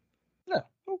 million. Yeah.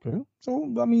 Okay.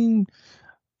 So I mean,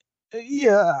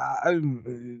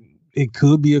 it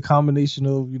could be a combination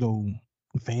of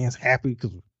fans happy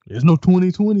because there's no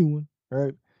 2021,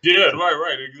 right? Yeah.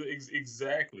 Right.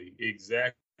 Exactly.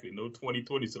 No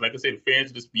 2020. So like I said, the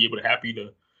fans just be able to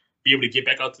get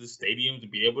back out to the stadiums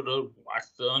and be able to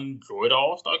enjoy the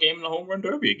All-Star game and the home run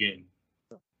derby again.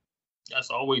 That's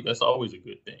always a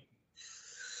good thing.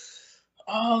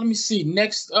 Let me see.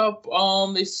 Next up,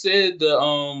 they said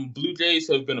the Blue Jays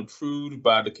have been approved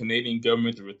by the Canadian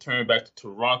government to return back to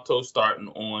Toronto starting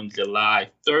on July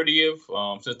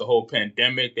 30th. Since the whole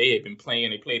pandemic, they had been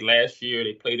playing. They played last year.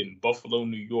 They played in Buffalo,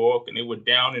 New York, and they were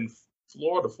down in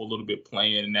Florida for a little bit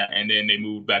playing, and then they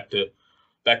moved back to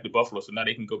Buffalo. So now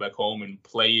they can go back home and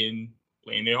play in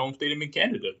their home stadium in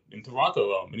Canada, in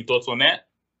Toronto. Any thoughts on that?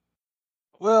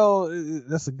 Well,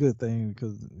 that's a good thing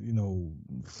because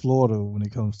Florida, when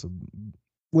it comes to,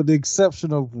 with the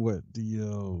exception of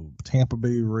the Tampa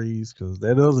Bay Rays, because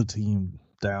that other team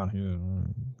down here,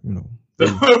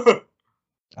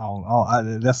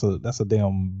 that's a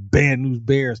damn bad news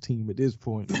Bears team at this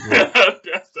point.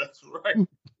 That's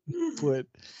right.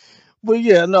 But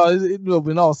yeah, no,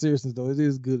 in all seriousness though, it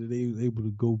is good that they were able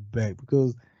to go back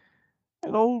because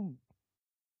Toronto.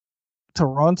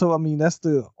 I mean, that's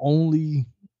the only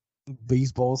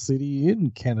baseball city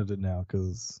in Canada now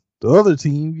because the other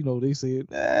team, they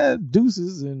said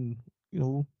deuces, and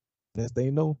as they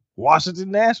know,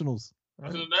 Washington Nationals.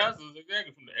 Right? The Nationals,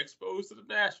 exactly, from the Expos to the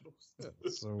Nationals.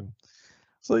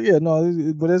 So yeah,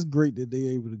 no, but that's great that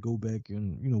they're able to go back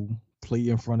and play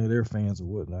in front of their fans or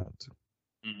whatnot.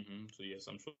 Mm-hmm. So yes,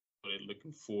 I'm sure they're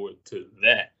looking forward to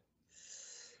that.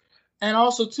 And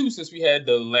also too, since we had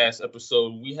the last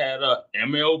episode, we had a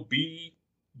MLB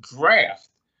draft.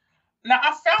 Now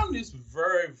I found this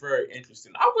very, very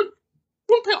interesting. I wouldn't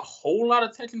pay a whole lot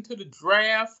of attention to the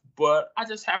draft, but I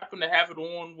just happened to have it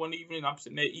on one evening. I'm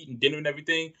sitting there eating dinner and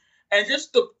everything, and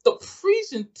just the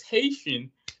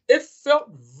presentation, it felt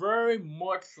very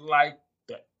much like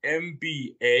the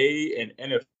NBA and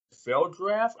NFL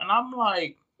draft, and I'm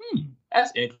like,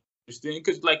 that's interesting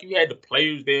because like you had the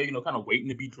players there, kind of waiting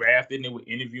to be drafted, and they were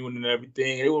interviewing and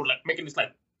everything, and they were like making this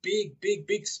like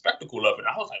big spectacle of it.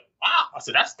 I was like, wow! I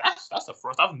said that's the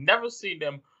first. I've never seen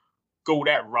them go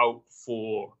that route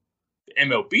for the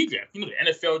MLB draft. The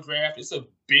NFL draft is a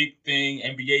big thing.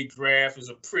 NBA draft is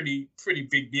a pretty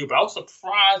big deal. But I was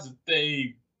surprised that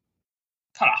they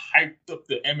kind of hyped up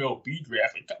the MLB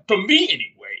draft. To me,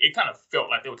 anyway, it kind of felt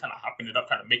like they were kind of hyping it up,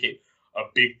 kind of make it a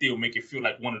big deal, make it feel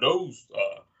like one of those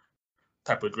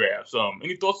type of drafts.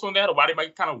 Any thoughts on that, or why they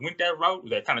might kind of went that route?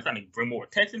 Was that kind of trying to bring more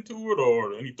attention to it,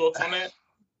 or any thoughts on that?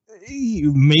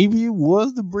 Maybe it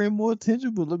was to bring more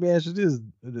attention, but let me ask you this: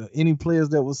 any players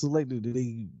that were selected,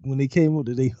 when they came up,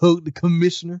 did they hug the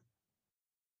commissioner?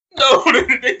 No, they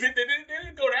didn't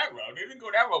go that route. They didn't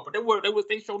go that route, but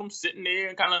they showed them sitting there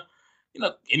and kind of,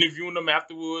 interviewing them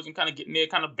afterwards and kind of getting their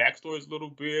kind of backstories a little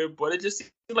bit. But it just seemed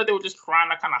like they were just trying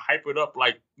to kind of hype it up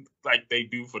like they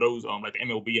do for those like the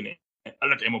MLB and the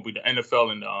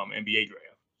NFL and the NBA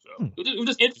draft. So it was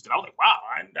just interesting. I was like, wow,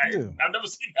 I've never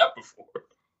seen that before.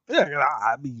 Yeah,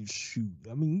 I mean, shoot.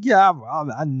 I mean, yeah,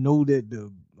 I know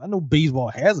that I know baseball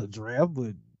has a draft,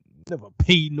 but never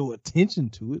paid no attention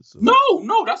to it. So.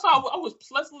 No, that's how I was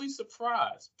pleasantly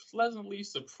surprised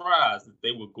that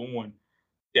they were going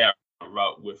that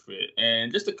route with it.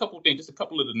 And just a couple of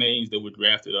the names that were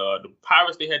drafted. The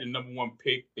Pirates, they had the number 1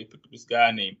 pick. They picked up this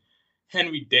guy named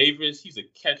Henry Davis. He's a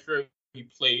catcher. He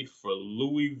played for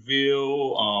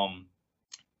Louisville.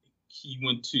 He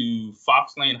went to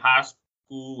Fox Lane High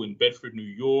School in Bedford, New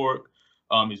York.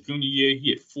 His junior year,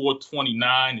 he had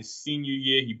 429. His senior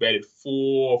year, he batted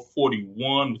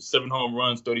 441 with 7 home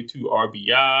runs, 32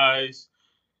 RBIs.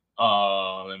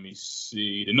 Let me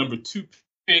see. The number 2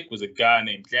 pick was a guy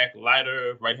named Jack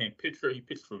Leiter, right-hand pitcher. He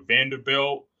pitched for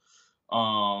Vanderbilt.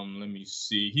 Let me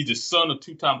see. He's the son of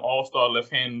 2-time All-Star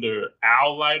left-hander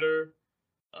Al Leiter.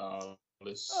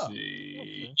 Let's see.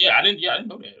 Okay. Yeah, I didn't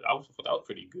know that. I thought that was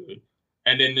pretty good.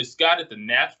 And then this guy that the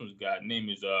Nationals got, name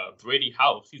is Brady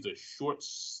House. He's a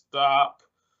shortstop.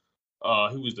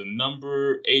 He was the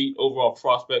number 8 overall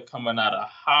prospect coming out of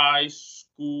high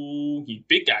school. He's a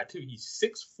big guy too. He's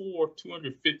 6'4",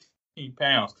 215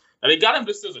 pounds. Now they got him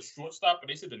listed as a shortstop, but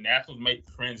they said the Nationals might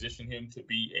transition him to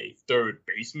be a third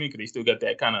baseman because they still got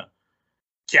that kind of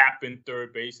gap in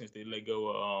third base since they let go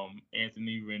of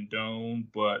Anthony Rendon.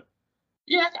 But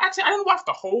yeah, actually, I didn't watch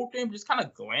the whole thing, but just kind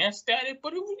of glanced at it.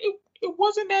 But it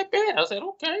wasn't that bad. I said,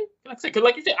 okay. Like I said, because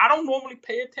like you said, I don't normally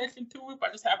pay attention to it, but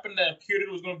I just happened to hear that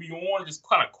it was going to be on and just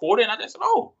kind of caught it. And I just said,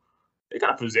 oh, they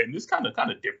kind of presenting this kind of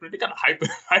different. They kind of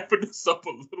hyping this up a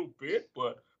little bit.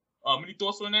 But any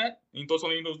thoughts on that? Any thoughts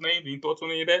on any of those names? Any thoughts on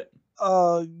any of that?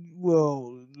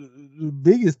 Well, the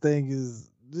biggest thing is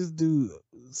this dude,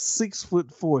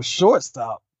 6'4"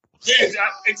 shortstop. Yeah,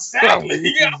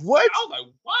 exactly. Yeah. What? I was like,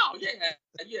 wow,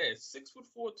 yeah,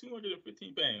 6'4",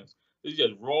 215 pounds. It's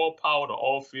just raw power to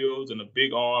all fields and a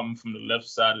big arm from the left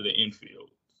side of the infield.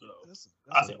 So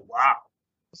I said, wow.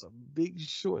 That's a big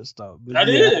shortstop. That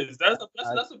is. That's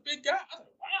a big guy. I said,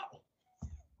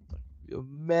 wow.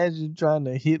 Imagine trying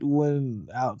to hit one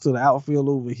out to the outfield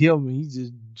over him and he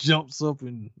just jumps up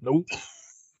and nope.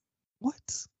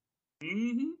 What?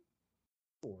 Mm-hmm.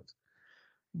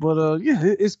 But yeah,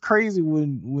 it's crazy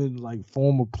when like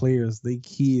former players, they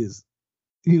kids,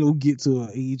 get to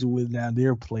an age where now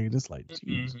they're playing. It's like,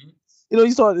 geez. Mm-hmm.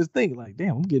 You start to think like,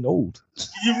 damn, I'm getting old.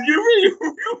 You really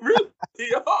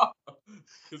are.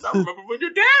 Because I remember when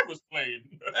your dad was playing.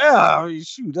 Yeah, I mean,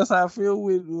 shoot, that's how I feel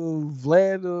with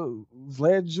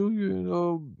Vlad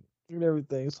Jr. And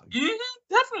everything. It's like,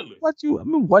 Definitely.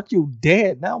 Watch your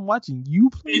dad. Now I'm watching you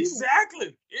play.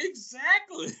 Exactly. I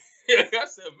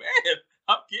said, man,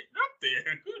 I'm getting up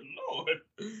there. Good Lord.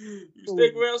 You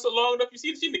stick around so long enough, you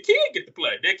see the kid get to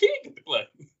play. That kid get to play.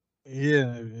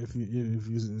 Yeah, if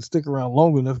you stick around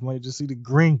long enough, you might just see the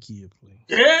grandkid play.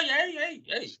 Yeah.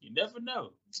 You never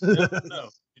know. You never know.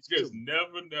 You just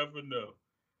never know.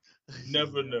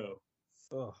 Never know.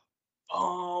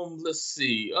 Let's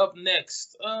see. Up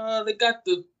next, they got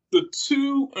the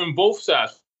two on both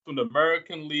sides, from the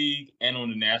American League and on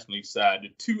the National League side, the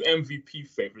two MVP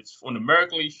favorites. On the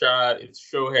American League side, it's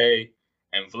Shohei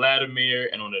and Vladimir,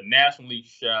 and on the National League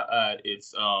side,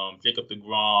 it's Jacob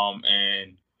deGrom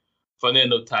and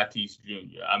Fernando Tatis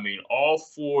Jr. I mean, all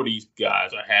four of these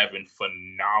guys are having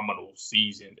phenomenal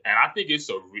seasons, and I think it's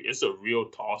a real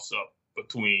toss-up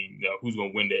between who's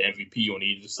going to win the MVP on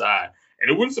either side. And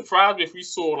it wouldn't surprise me if we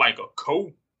saw like a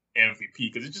co-MVP,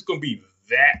 because it's just going to be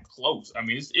that close. I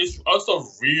mean, it's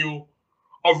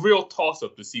a real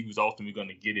toss-up to see who's ultimately going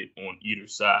to get it on either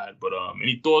side. But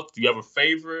any thoughts? Do you have a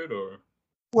favorite, or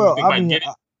well, I mean,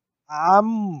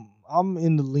 I'm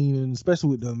in the leaning,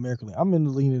 especially with the American League. I'm in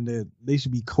the leaning that they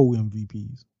should be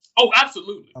co-MVPs. Oh,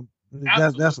 absolutely.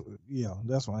 That's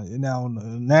right. And now on the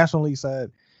National League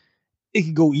side, it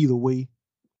could go either way,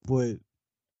 but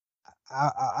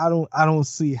I don't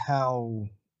see how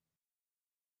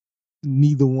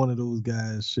neither one of those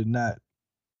guys should not,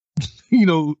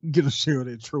 get a share of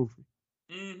that trophy.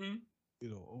 Mm-hmm.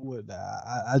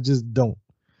 I just don't.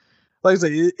 Like I say,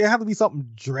 it has to be something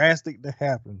drastic to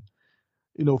happen,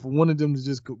 for one of them to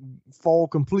just fall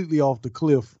completely off the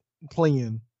cliff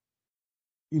playing,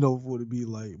 for it to be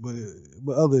like, but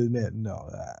other than that, no,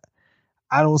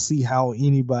 I don't see how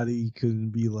anybody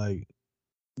could be like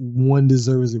one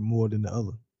deserves it more than the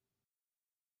other.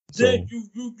 So, yeah,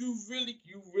 you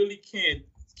really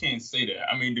can't say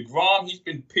that. I mean, deGrom, he's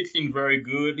been pitching very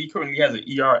good. He currently has an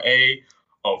ERA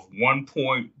of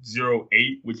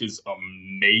 1.08, which is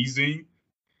amazing.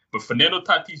 But Fernando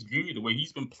Tatis Jr., the way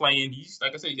he's been playing, he's,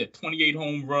 like I said, he got 28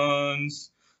 home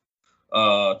runs,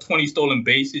 20 stolen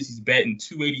bases. He's batting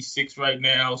 .286 right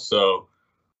now. So,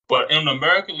 but in the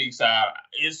American League side,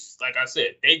 it's like I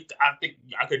said, I think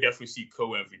I could definitely see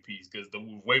co-MVPs, because the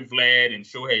way Vlad and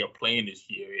Shohei are playing this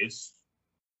year, it's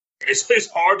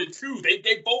hard to choose.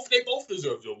 They both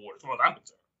deserve the award, as far as I'm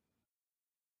concerned.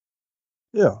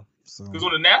 Yeah. Because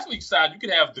on the National League side, you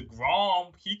could have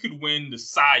deGrom, he could win the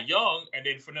Cy Young, and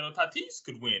then Fernando Tatis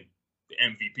could win the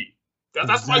MVP.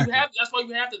 That's why you have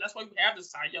the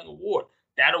Cy Young award.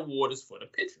 That award is for the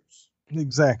pitchers.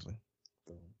 Exactly.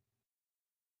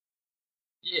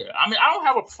 Yeah, I mean, I don't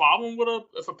have a problem with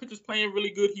if a pitcher's playing really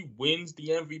good, he wins the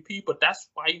MVP. But that's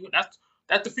why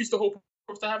that defeats the whole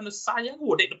purpose of having the Cy Young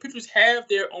award. The pitchers have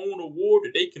their own award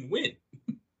that they can win.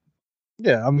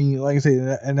 Yeah, I mean, like I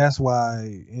said, and that's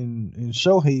why in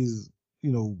Shohei's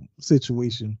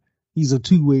situation, he's a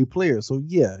two-way player. So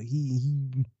yeah, he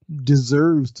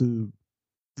deserves to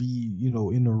be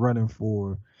in the running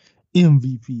for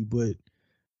MVP, but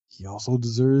he also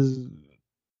deserves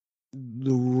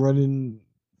the running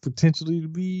potentially to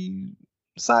be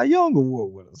Cy Young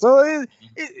award winner. So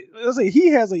let's say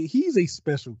he's a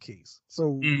special case.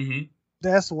 So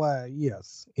that's why,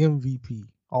 yes, MVP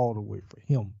all the way for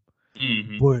him.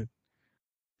 Mm-hmm. But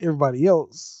everybody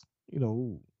else,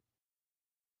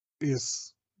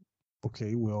 is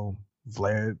okay. Well,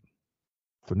 Vlad,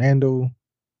 Fernando,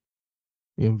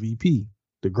 MVP,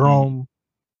 deGrom,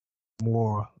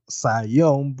 more Cy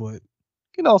Young, but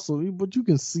you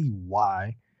can see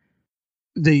why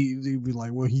they be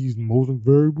like, well, he's the most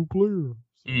valuable player.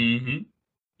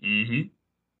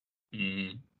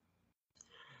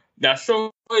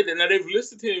 Now they've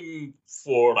listed him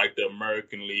for like the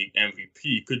American League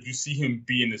MVP. Could you see him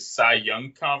be in the Cy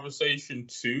Young conversation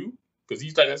too? Because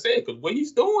he's, like I said, because what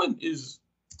he's doing is,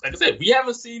 like I said, we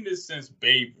haven't seen this since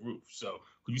Babe Ruth. So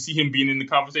could you see him being in the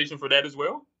conversation for that as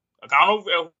well? Like, I don't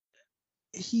know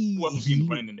if he wasn't being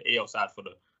running in the AL side for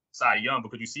the Cy Young,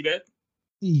 but could you see that?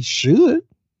 He should.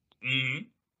 Mm-hmm.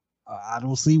 I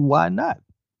don't see why not.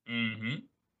 Mm-hmm.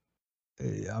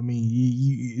 I mean,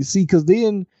 you see, because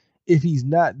then if he's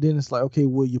not, then it's like, okay,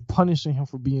 well, you're punishing him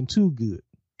for being too good.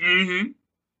 Mm-hmm.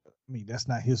 I mean, that's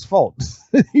not his fault.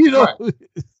 Right.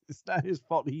 It's not his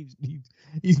fault.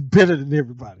 He's better than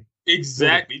everybody.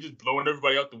 Exactly. He's just blowing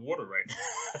everybody out the water right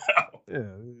now.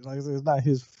 Yeah, like I said, it's not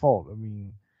his fault. I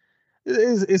mean,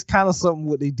 it's kind of something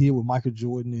what they did with Michael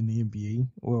Jordan in the NBA.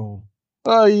 Well,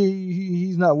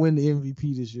 he's not winning the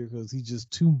MVP this year because he's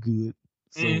just too good.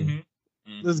 So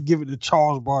let's give it to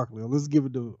Charles Barkley or let's give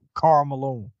it to Karl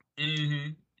Malone.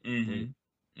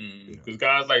 Because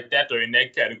guys like that are in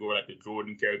that category, like the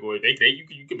Jordan category.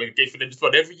 You can make a case for them just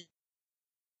about every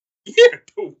year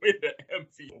to win the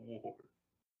MVP award.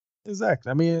 Exactly.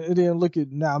 I mean, and then look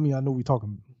at now. I mean, I know we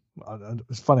talking.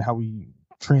 It's funny how we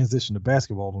transition to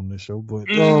basketball on this show, but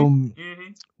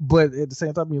but at the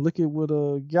same time, I mean, look at what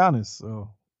Giannis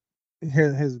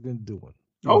has been doing.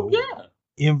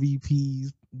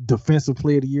 MVPs, Defensive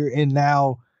Player of the Year, and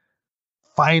now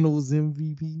Finals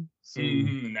MVP. So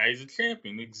now he's a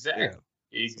champion. Exactly.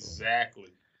 Yeah.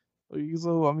 Exactly.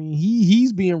 So I mean,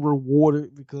 he's being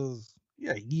rewarded because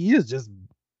he is just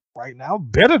right now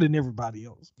better than everybody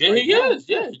else. Yeah, he is.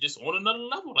 Yeah, he's just on another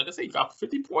level. Like I said, he dropped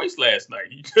 50 points last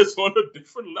night. He's just on a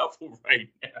different level right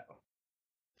now.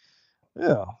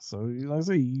 Yeah. So like I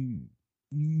say,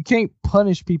 you can't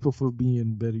punish people for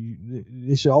being better.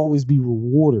 They should always be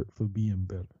rewarded for being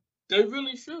better. They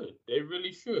really should. They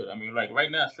really should. I mean, like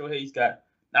right now, Shohei's got.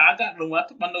 Now when I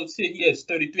took my notes here, he has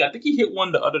 33. I think he hit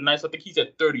one the other night. So I think he's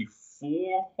at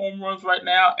 34 home runs right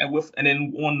now, and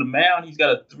then on the mound, he's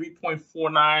got a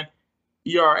 3.49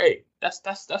 ERA. That's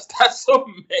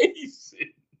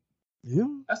amazing. Yeah,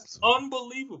 that's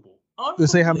unbelievable. They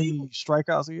say how many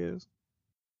strikeouts he has.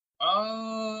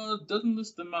 Doesn't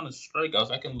list the amount of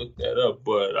strikeouts. I can look that up,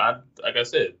 but like I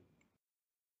said,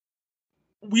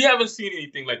 we haven't seen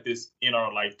anything like this in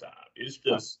our lifetime. It's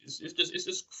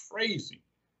just crazy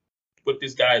what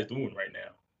this guy is doing right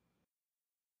now.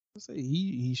 I say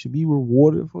he should be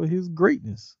rewarded for his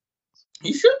greatness.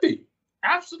 He should be.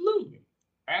 Absolutely.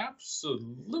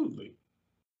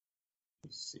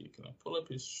 Let's see. Can I pull up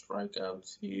his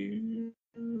strikeouts here?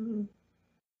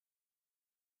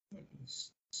 Let me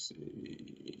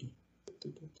see.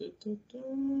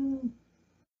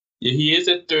 Yeah, he is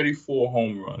at 34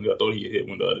 home runs. I thought he had hit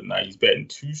one the other night. He's batting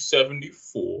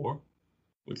 .274,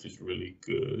 which is really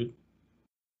good.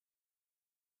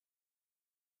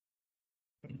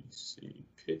 Let me see.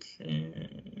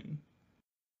 Pitching.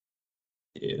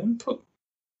 Yeah, them put.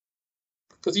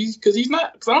 Because he's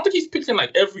not. Because I don't think he's pitching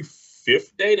like every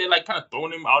fifth day. They're like kind of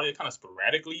throwing him out there kind of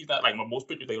sporadically. He's not like most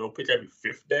pitchers. They don't pitch every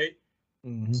fifth day.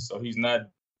 So he's not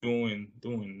doing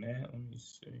that. Let me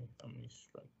see. How many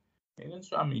strikeouts? Hey, let's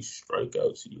see how many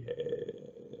strikeouts he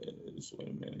has. Wait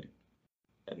a minute.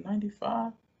 At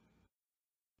 95?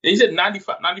 Yeah, he's at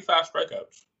 95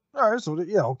 strikeouts. All right. So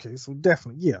okay. So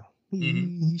definitely, yeah.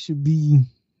 He should be.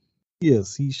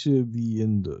 Yes, he should be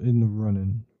in the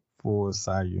running for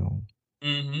Cy Young.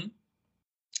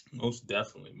 Most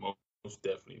definitely.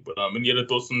 But any other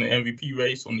thoughts on the MVP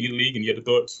race on the league? Any other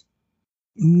thoughts?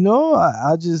 No,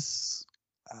 I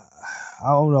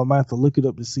don't know. I might have to look it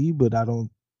up to see, but I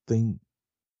don't think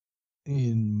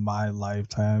in my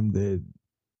lifetime that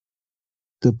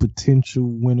the potential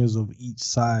winners of each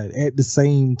side at the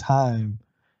same time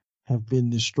have been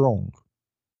this strong.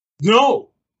 No,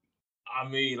 I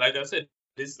mean, like I said,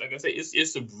 it's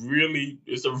a really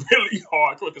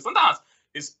hard choice because sometimes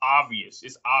it's obvious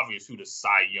who the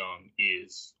Cy Young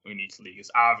is in each league. It's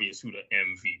obvious who the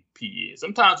MVP is.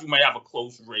 Sometimes you might have a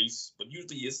close race, but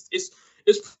usually it's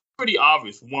pretty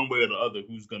obvious one way or the other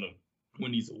who's gonna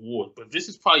win these awards. But this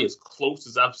is probably as close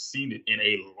as I've seen it in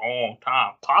a long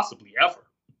time, possibly ever.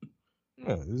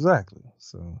 Yeah, exactly.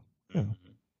 So yeah.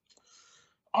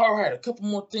 All right, a couple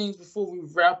more things before we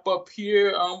wrap up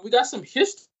here. We got some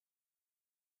history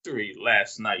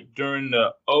last night during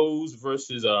the O's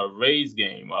versus Rays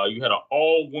game. You had an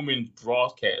all-women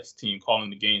broadcast team calling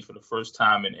the games for the first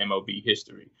time in MLB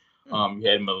history. You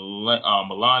had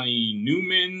Melanie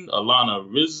Newman, Alana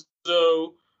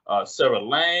Rizzo, Sarah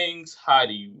Langs,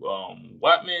 Heidi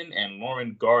Watman, and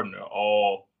Lauren Gardner,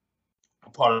 all a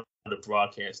part of the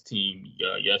broadcast team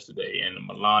yesterday. And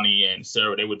Melanie and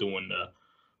Sarah, they were doing the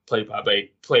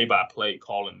play-by-play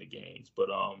calling the games. But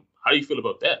how do you feel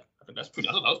about that? I thought that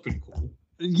was pretty cool.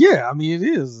 Yeah, I mean, it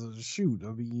is. Shoot,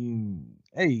 I mean,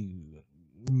 hey,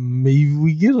 maybe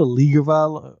we get a league of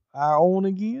our own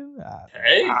again.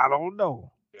 I don't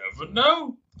know. Never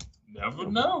know.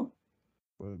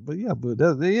 But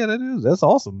that's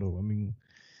awesome though.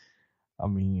 I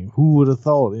mean, who would have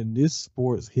thought in this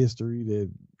sports history that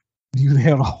you'd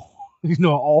have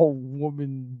all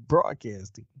woman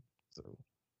broadcasting? So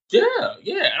yeah,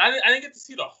 and I didn't get to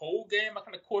see the whole game. I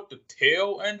kind of caught the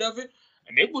tail end of it.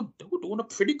 and they were doing a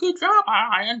pretty good job.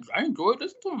 I enjoyed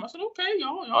listening to them. I said, okay,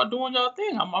 y'all doing y'all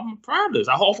thing. I'm proud of this.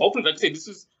 Hopefully, like I said, this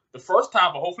is the first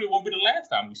time, but hopefully it won't be the last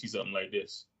time we see something like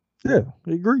this. Yeah,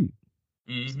 agreed.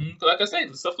 Like I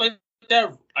say, stuff like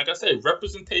that. Like I said,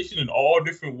 representation in all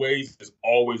different ways is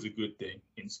always a good thing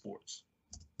in sports.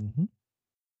 Mm-hmm.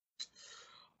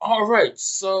 All right,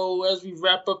 so as we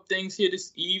wrap up things here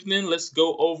this evening, let's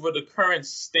go over the current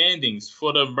standings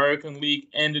for the American League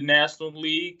and the National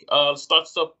League.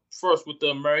 Starts up first with the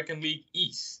American League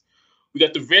East. We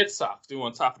got the Red Sox, they're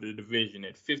on top of the division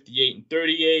at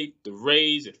 58-38. The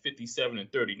Rays at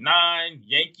 57-39.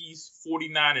 Yankees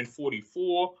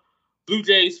 49-44. Blue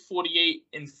Jays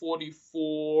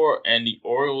 48-44, and the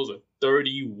Orioles are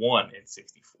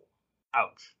 31-64.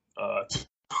 Ouch.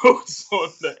 What's on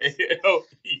the AL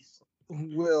East?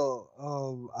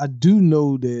 Well, I do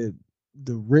know that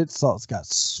the Red Sox got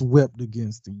swept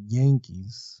against the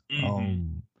Yankees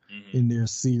in their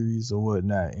series or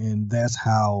whatnot, and that's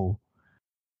how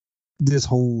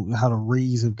how the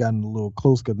Rays have gotten a little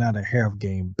close because now they're half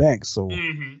game back. So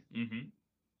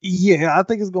yeah, I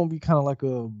think it's gonna be kind of like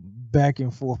a back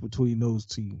and forth between those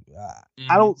two.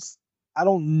 I don't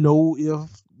know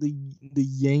if the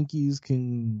Yankees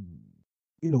can,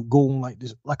 go on like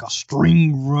this, like a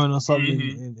string run or something,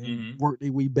 and work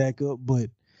their way back up. But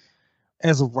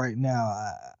as of right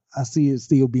now, I see it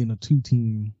still being a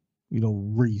 2-team,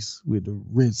 race with the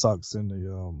Red Sox and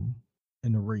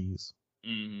the Rays.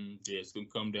 Yeah, it's gonna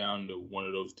come down to one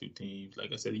of those two teams.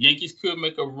 Like I said, the Yankees could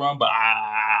make a run, but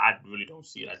I really don't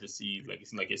see it. I just see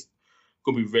it's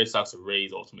gonna be Red Sox or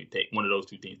Rays ultimately take one of those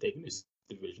two teams taking this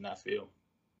division, I feel.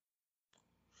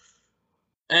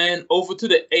 And over to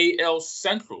the AL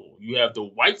Central, you have the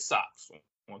White Sox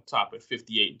on top at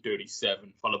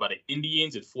 58-37, followed by the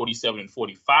Indians at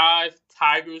 47-45,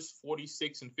 Tigers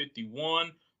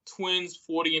 46-51, Twins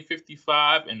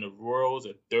 40-55, and the Royals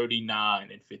at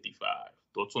 39-55.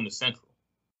 Thoughts on the Central?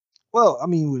 Well, I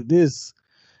mean, with this,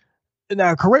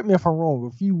 now correct me if I'm wrong.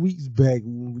 A few weeks back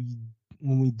when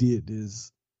we did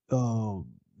this, the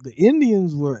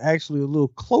Indians were actually a little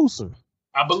closer.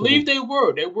 I believe they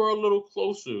were. They were a little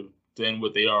closer than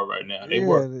what they are right now.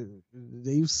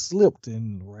 They've slipped,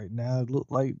 and right now it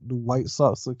looked like the White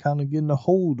Sox are kind of getting a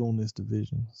hold on this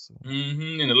division. So.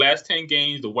 In the last 10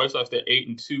 games, the White Sox are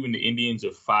 8-2, and the Indians are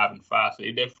 5-5. So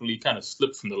they definitely kind of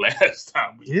slipped from the last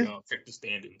time we checked the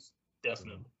standings.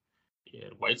 Definitely, yeah.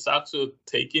 The White Sox are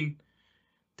taking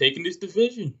this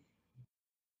division.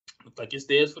 Looks like it's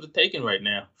theirs for the taking right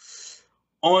now.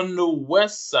 On the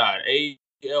West side,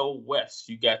 AL West,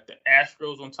 you got the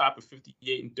Astros on top of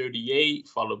 58-38,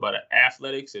 followed by the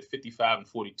Athletics at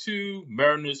 55-42,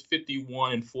 Mariners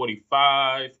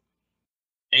 51-45,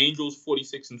 Angels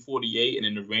 46-48, and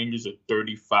then the Rangers are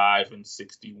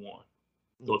 35-61.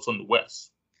 Thoughts on the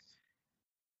West?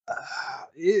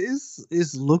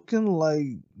 It's looking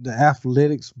like the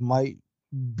Athletics might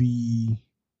be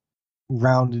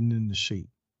rounding into shape.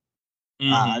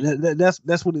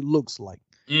 That's what it looks like.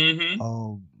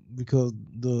 Because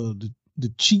the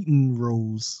cheating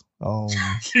Rose,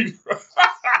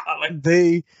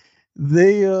 they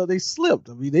slipped.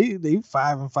 I mean, they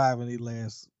 5-5 in their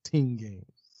last 10 games,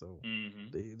 so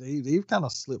they've kind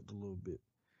of slipped a little bit.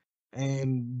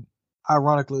 And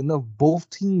ironically enough, both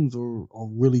teams are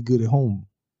really good at home.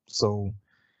 So,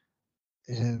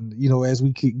 and as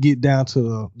we could get down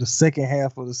to the second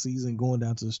half of the season, going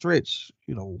down to the stretch,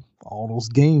 all those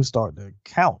games start to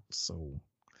count. So.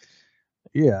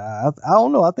 Yeah, I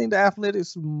don't know. I think the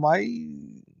Athletics might,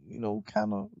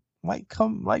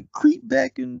 creep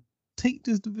back and take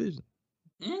this division.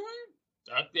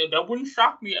 That wouldn't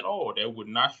shock me at all. That would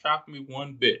not shock me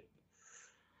one bit.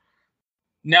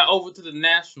 Now over to the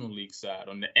National League side.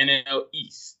 On the NL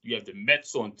East, you have the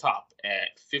Mets on top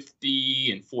at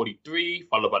 50-43,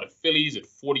 followed by the Phillies at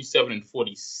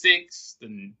 47-46.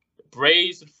 The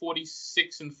Braves at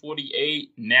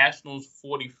 46-48, Nationals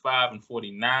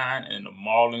 45-49, and the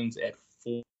Marlins at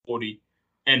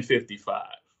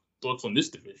 40-55. Thoughts on this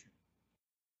division?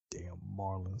 Damn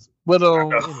Marlins. But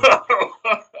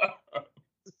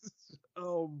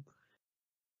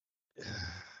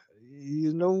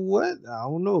you know what? I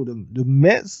don't know. The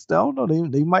Mets, I don't know.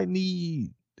 They might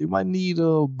need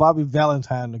Bobby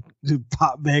Valentine to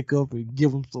pop back up and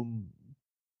give them some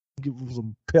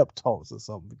pep talks or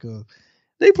something, because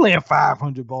they playing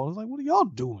 500 ball. It's like, what are y'all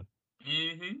doing?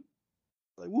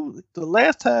 Like, the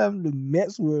last time the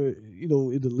Mets were, in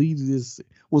the lead of this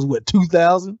was what,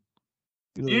 2000?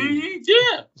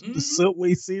 The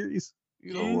Subway Series.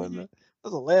 That's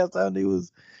the last time they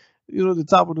was, the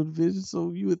top of the division.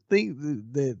 So you would think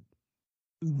that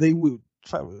they would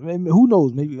maybe, who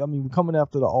knows? Maybe, I mean, we're coming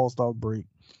after the All-Star break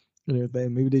and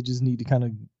everything. Maybe they just need to kind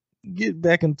of get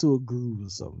back into a groove or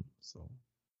something. So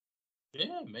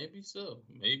yeah, maybe so.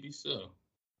 Maybe so.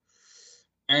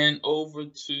 And over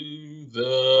to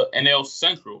the NL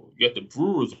Central. You got the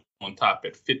Brewers on top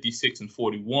at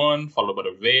 56-41, followed by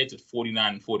the Reds at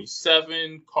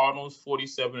 49-47, Cardinals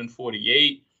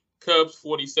 47-48, Cubs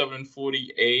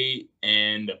 47-48,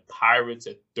 and the Pirates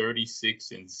at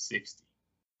 36-60.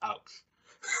 Ouch.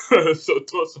 So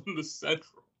thoughts on the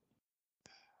Central?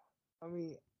 I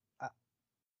mean,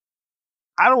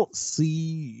 I don't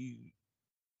see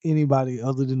anybody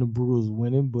other than the Brewers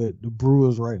winning, but the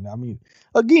Brewers right now. I mean,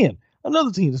 again,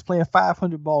 another team that's playing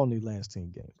 500 ball in their last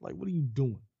 10 games. Like, what are you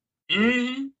doing?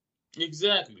 Mm-hmm.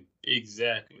 Exactly.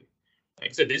 Like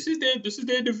I said, this is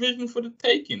their division for the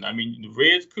taking. I mean, the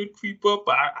Reds could creep up,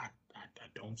 but I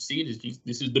don't see this.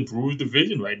 This is the Brewers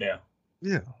division right now.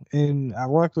 Yeah, and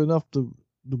ironically enough, the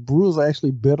Brewers are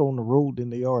actually better on the road than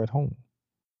they are at home.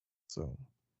 So.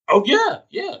 Oh yeah,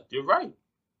 you're right.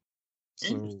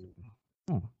 So.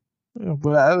 Yeah,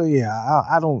 but I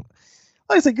don't.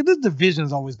 Like I said, 'cause this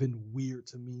division's always been weird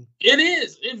to me. It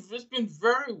is. It's been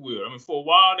very weird. I mean, for a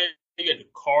while they got the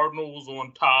Cardinals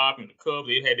on top and the Cubs.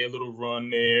 They had their little run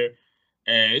there,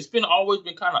 and it's always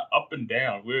been kind of up and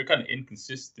down. We're kind of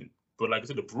inconsistent. But like I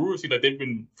said, the Brewers seem like they've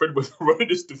been pretty much running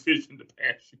this division the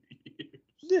past few years.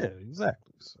 Yeah,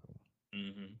 exactly. So.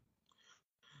 Mm-hmm.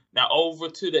 Now over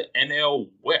to the NL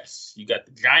West. You got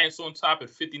the Giants on top at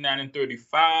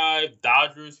 59-35,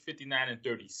 Dodgers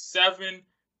 59-37.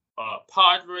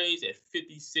 Padres at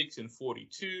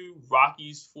 56-42,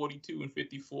 Rockies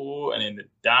 42-54, and then the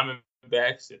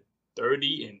Diamondbacks at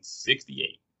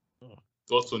 30-68.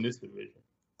 Thoughts on this division?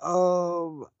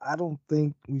 I don't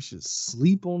think we should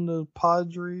sleep on the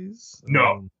Padres.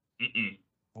 No.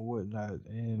 Or whatnot,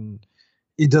 and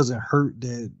it doesn't hurt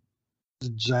that the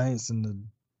Giants and the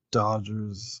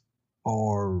Dodgers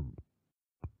are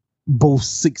both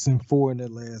 6-4 in their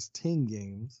last 10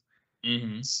 games.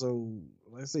 Mm-hmm. So,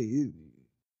 like I say,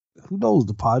 who knows?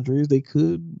 The Padres, they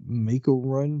could make a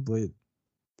run, but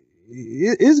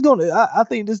it's gonna. I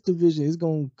think this division is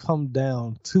gonna come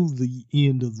down to the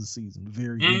end of the season, the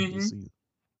very end of the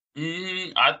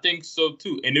season. I think so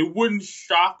too, and it wouldn't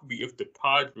shock me if the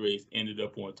Padres ended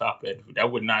up on top of that.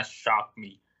 That would not shock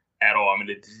me at all. I mean,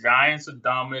 the Giants are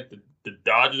dominant. The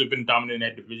Dodgers have been dominant in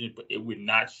that division, but it would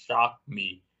not shock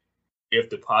me if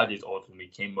the Padres ultimately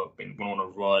came up and went on a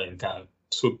run and kind of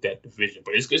took that division.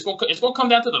 But it's gonna come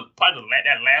down to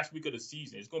that last week of the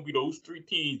season. It's gonna be those three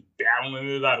teams battling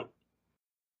it out.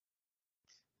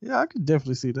 Yeah, I could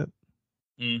definitely see that.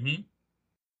 Mm-hmm.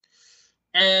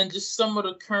 And just some of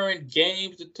the current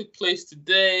games that took place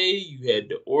today. You had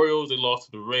the Orioles, they lost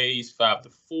to the Rays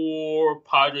 5-4.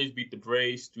 Padres beat the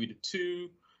Braves 3-2.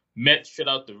 Mets shut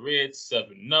out the Reds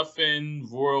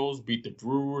 7-0. Royals beat the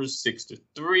Brewers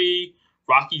 6-3.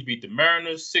 Rockies beat the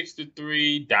Mariners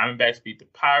 6-3. Diamondbacks beat the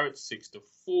Pirates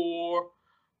 6-4.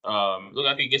 Look,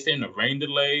 I guess they're in a rain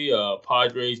delay.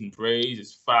 Padres and Braves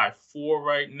is 5-4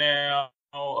 right now.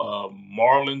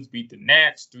 Marlins beat the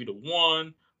Nats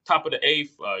 3-1. Top of the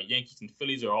eighth, Yankees and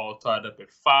Phillies are all tied up at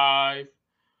 5.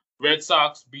 Red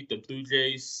Sox beat the Blue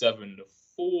Jays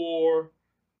 7-4.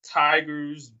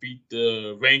 Tigers beat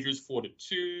the Rangers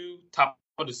 4-2. Top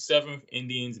of the 7th,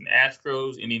 Indians and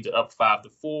Astros. Indians are up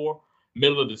 5-4.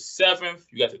 Middle of the 7th,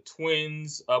 you got the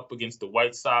Twins up against the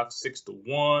White Sox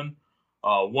 6-1.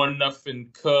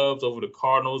 1-0 Cubs over the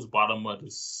Cardinals, bottom of the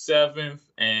 7th.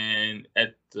 And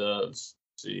at the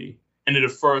end of the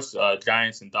first,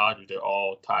 Giants and Dodgers, they're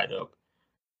all tied up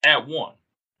at 1.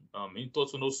 Any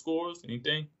thoughts on those scores?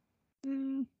 Anything?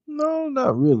 No,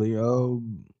 not really.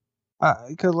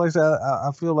 Because like I said,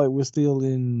 I feel like we're still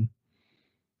in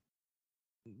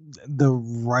the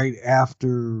right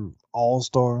after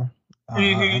All-Star.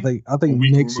 I think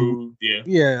next week.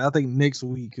 Yeah, I think next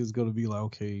week is gonna be like,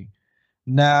 okay,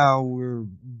 now we're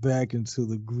back into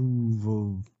the groove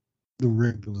of the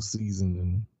regular season,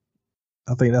 and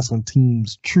I think that's when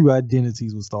teams' true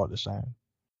identities will start to shine.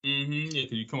 Yeah,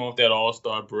 because you come off that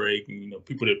All-Star break, and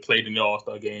people that played in the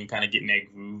All-Star game kind of getting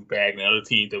that groove back, and other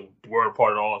teams that were a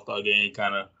part of the All-Star game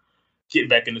kind of getting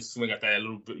back in the swing after that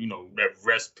little bit, that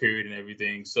rest period and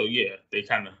everything. So yeah, they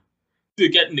kind of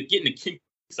getting the kinks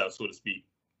out, so to speak.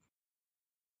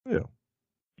 Yeah.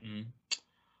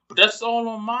 But that's all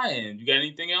on my end. You got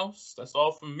anything else? That's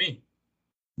all from me.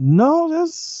 No,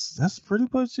 that's pretty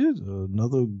much it.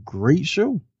 Another great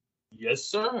show. Yes,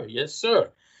 sir. Yes, sir.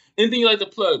 Anything you like to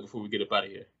plug before we get up out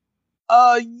of here?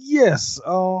 Yes.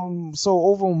 So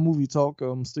over on Movie Talk,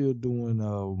 I'm still doing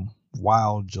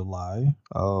Wild July.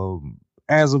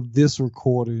 as of this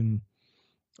recording,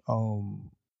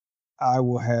 I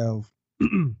will have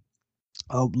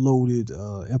uploaded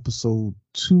episode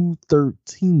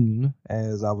 213,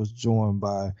 as I was joined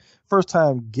by first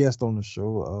time guest on the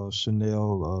show,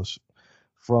 Chanel,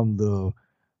 from the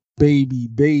Baby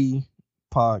Bay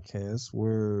podcast,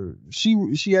 where she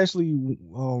actually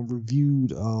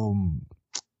reviewed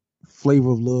Flavor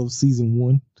of Love season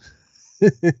 1. So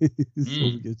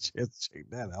we get a chance to check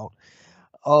that out.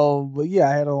 But yeah,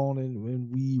 I had her on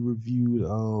and we reviewed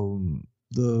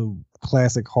the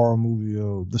classic horror movie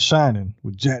The Shining,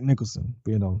 with Jack Nicholson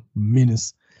being a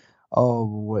menace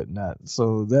whatnot.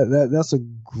 So that's a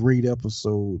great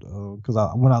episode, because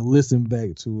when I listened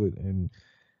back to it, and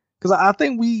because I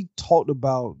think we talked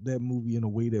about that movie in a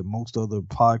way that most other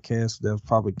podcasts that have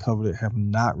probably covered it have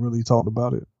not really talked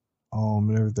about it,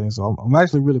 and everything. So I'm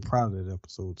actually really proud of that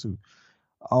episode too.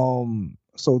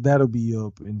 So that'll be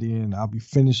up, and then I'll be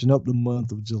finishing up the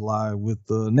month of July with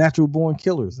Natural Born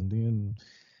Killers, and then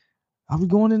I'll be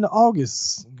going into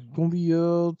August. Gonna be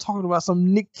talking about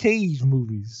some Nick Cage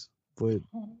movies, but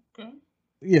okay.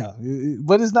 Yeah,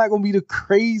 but it's not gonna be the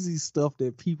crazy stuff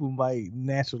that people might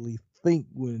naturally think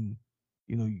when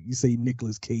you say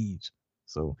Nicolas Cage.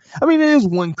 So I mean, there is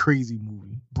one crazy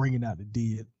movie, Bringing Out the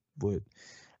Dead, but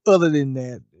other than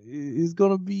that, it's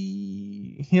gonna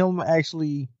be him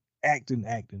actually acting,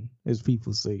 as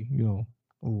people say, or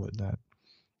whatnot.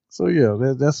 So yeah,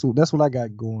 that's what I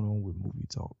got going on with movie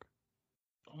talk.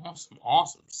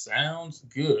 Awesome. Sounds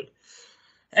good.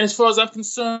 And as far as I'm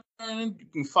concerned, you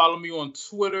can follow me on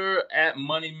Twitter at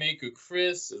MoneyMaker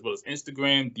Chris, as well as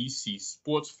Instagram, DC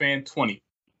SportsFan23.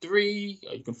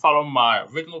 You can follow my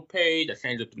original page. I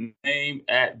changed up the name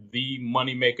at the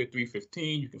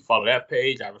MoneyMaker315. You can follow that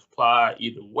page. I reply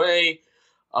either way.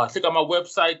 Check out my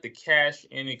website,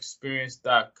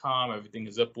 thecashinexperience.com. Everything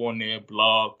is up on there.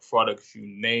 Blog, products, you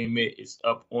name it. It's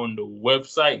up on the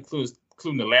website,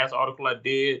 including the last article I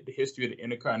did, the history of the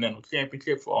Intercontinental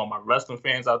Championship, for all my wrestling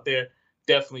fans out there.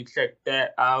 Definitely check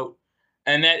that out.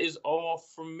 And that is all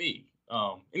from me.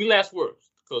 Any last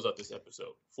words to close out this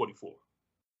episode, 44?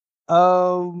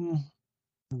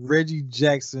 Reggie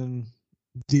Jackson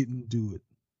didn't do it.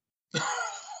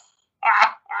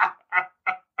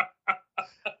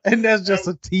 And that's just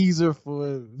a teaser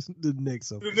for the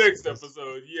next episode. The next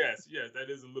episode, yes,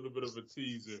 that is a little bit of a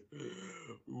teaser.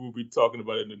 We will be talking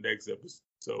about it in the next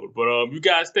episode. But you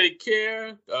guys take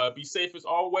care, be safe as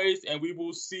always, and we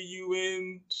will see you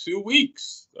in 2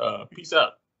 weeks. Peace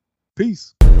out.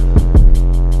 Peace.